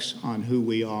reflects on who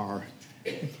we are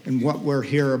and what we're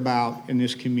here about in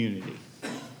this community.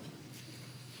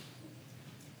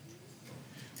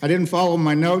 I didn't follow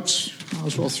my notes. I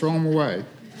as well throw them away.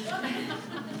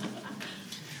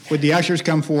 Would the ushers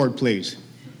come forward, please?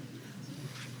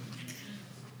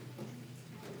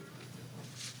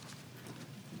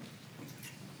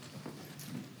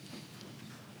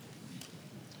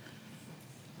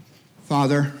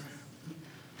 Father,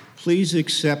 please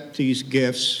accept these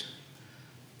gifts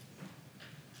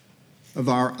of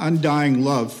our undying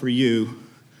love for you,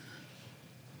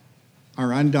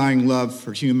 our undying love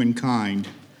for humankind.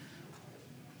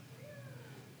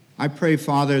 I pray,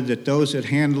 Father, that those that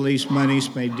handle these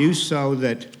monies may do so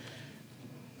that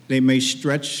they may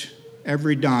stretch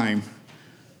every dime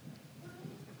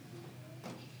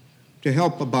to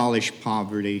help abolish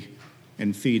poverty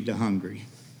and feed the hungry.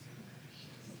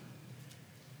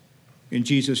 In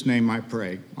Jesus' name I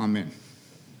pray. Amen.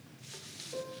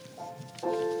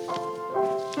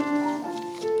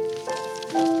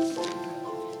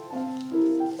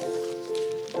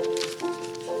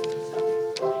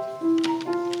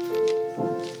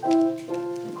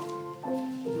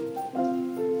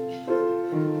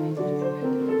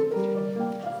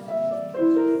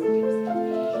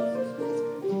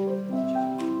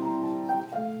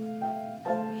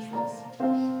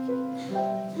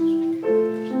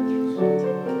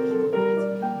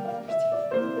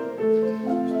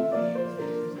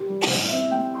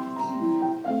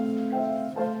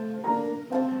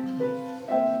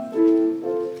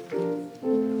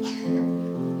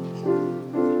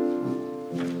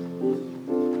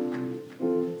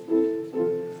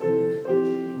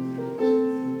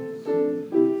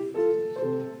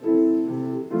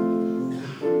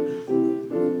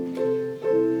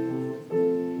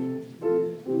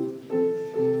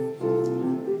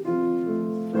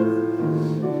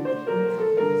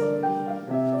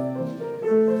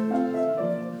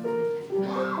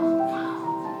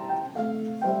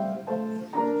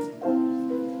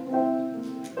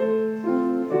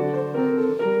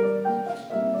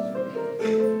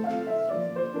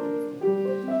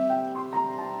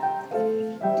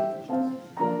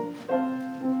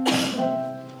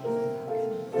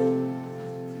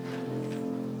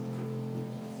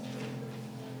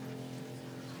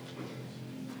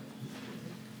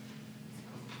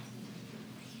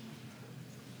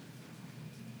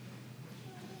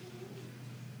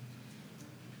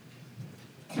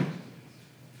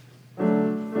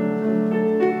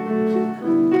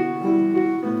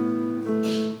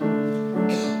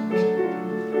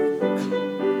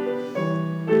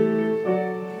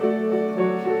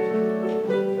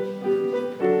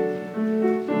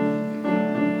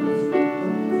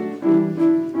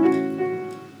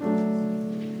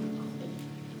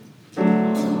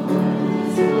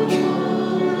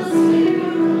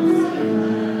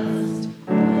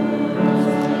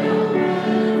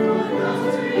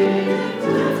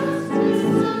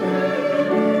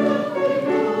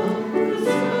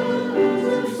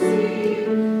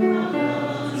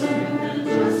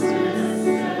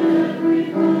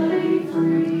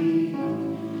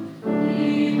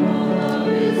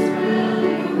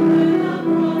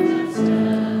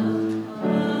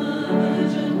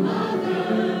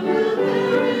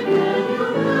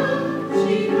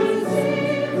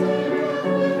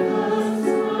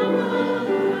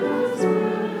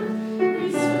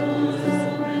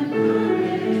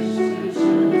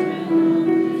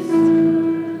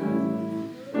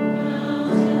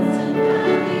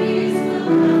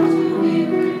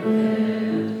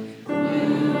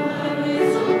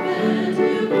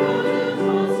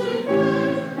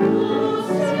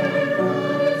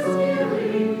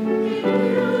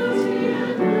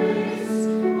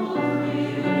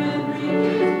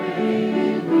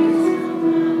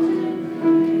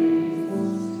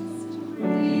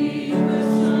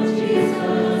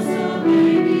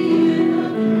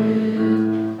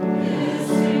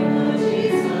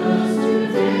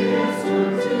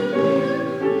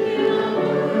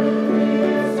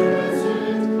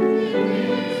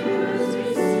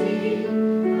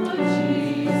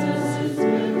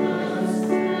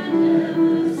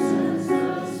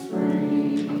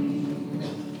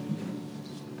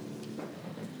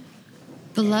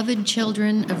 Beloved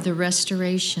children of the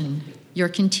Restoration, your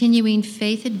continuing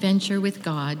faith adventure with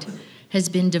God has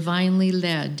been divinely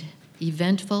led,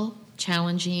 eventful,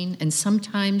 challenging, and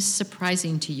sometimes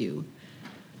surprising to you.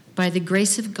 By the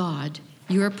grace of God,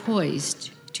 you are poised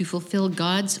to fulfill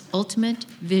God's ultimate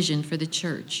vision for the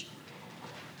church.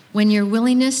 When your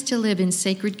willingness to live in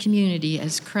sacred community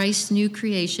as Christ's new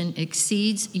creation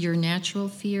exceeds your natural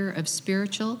fear of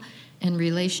spiritual and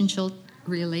relational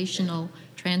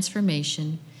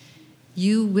transformation,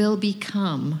 you will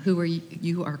become who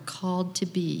you are called to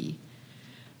be.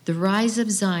 The rise of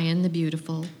Zion, the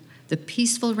beautiful, the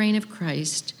peaceful reign of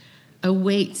Christ,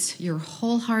 awaits your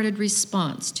wholehearted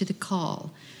response to the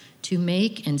call to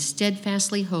make and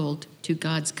steadfastly hold to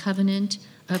God's covenant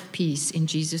of peace in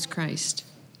Jesus Christ.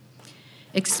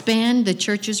 Expand the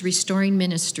church's restoring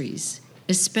ministries,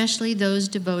 especially those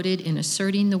devoted in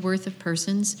asserting the worth of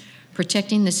persons,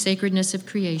 protecting the sacredness of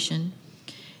creation,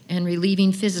 and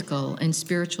relieving physical and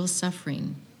spiritual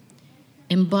suffering.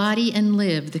 Embody and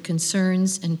live the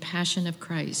concerns and passion of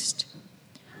Christ.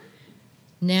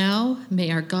 Now,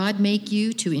 may our God make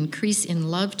you to increase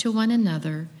in love to one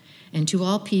another and to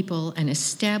all people, and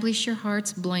establish your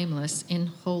hearts blameless in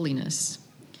holiness.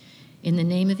 In the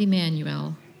name of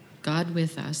Emmanuel, God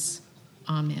with us.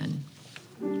 Amen.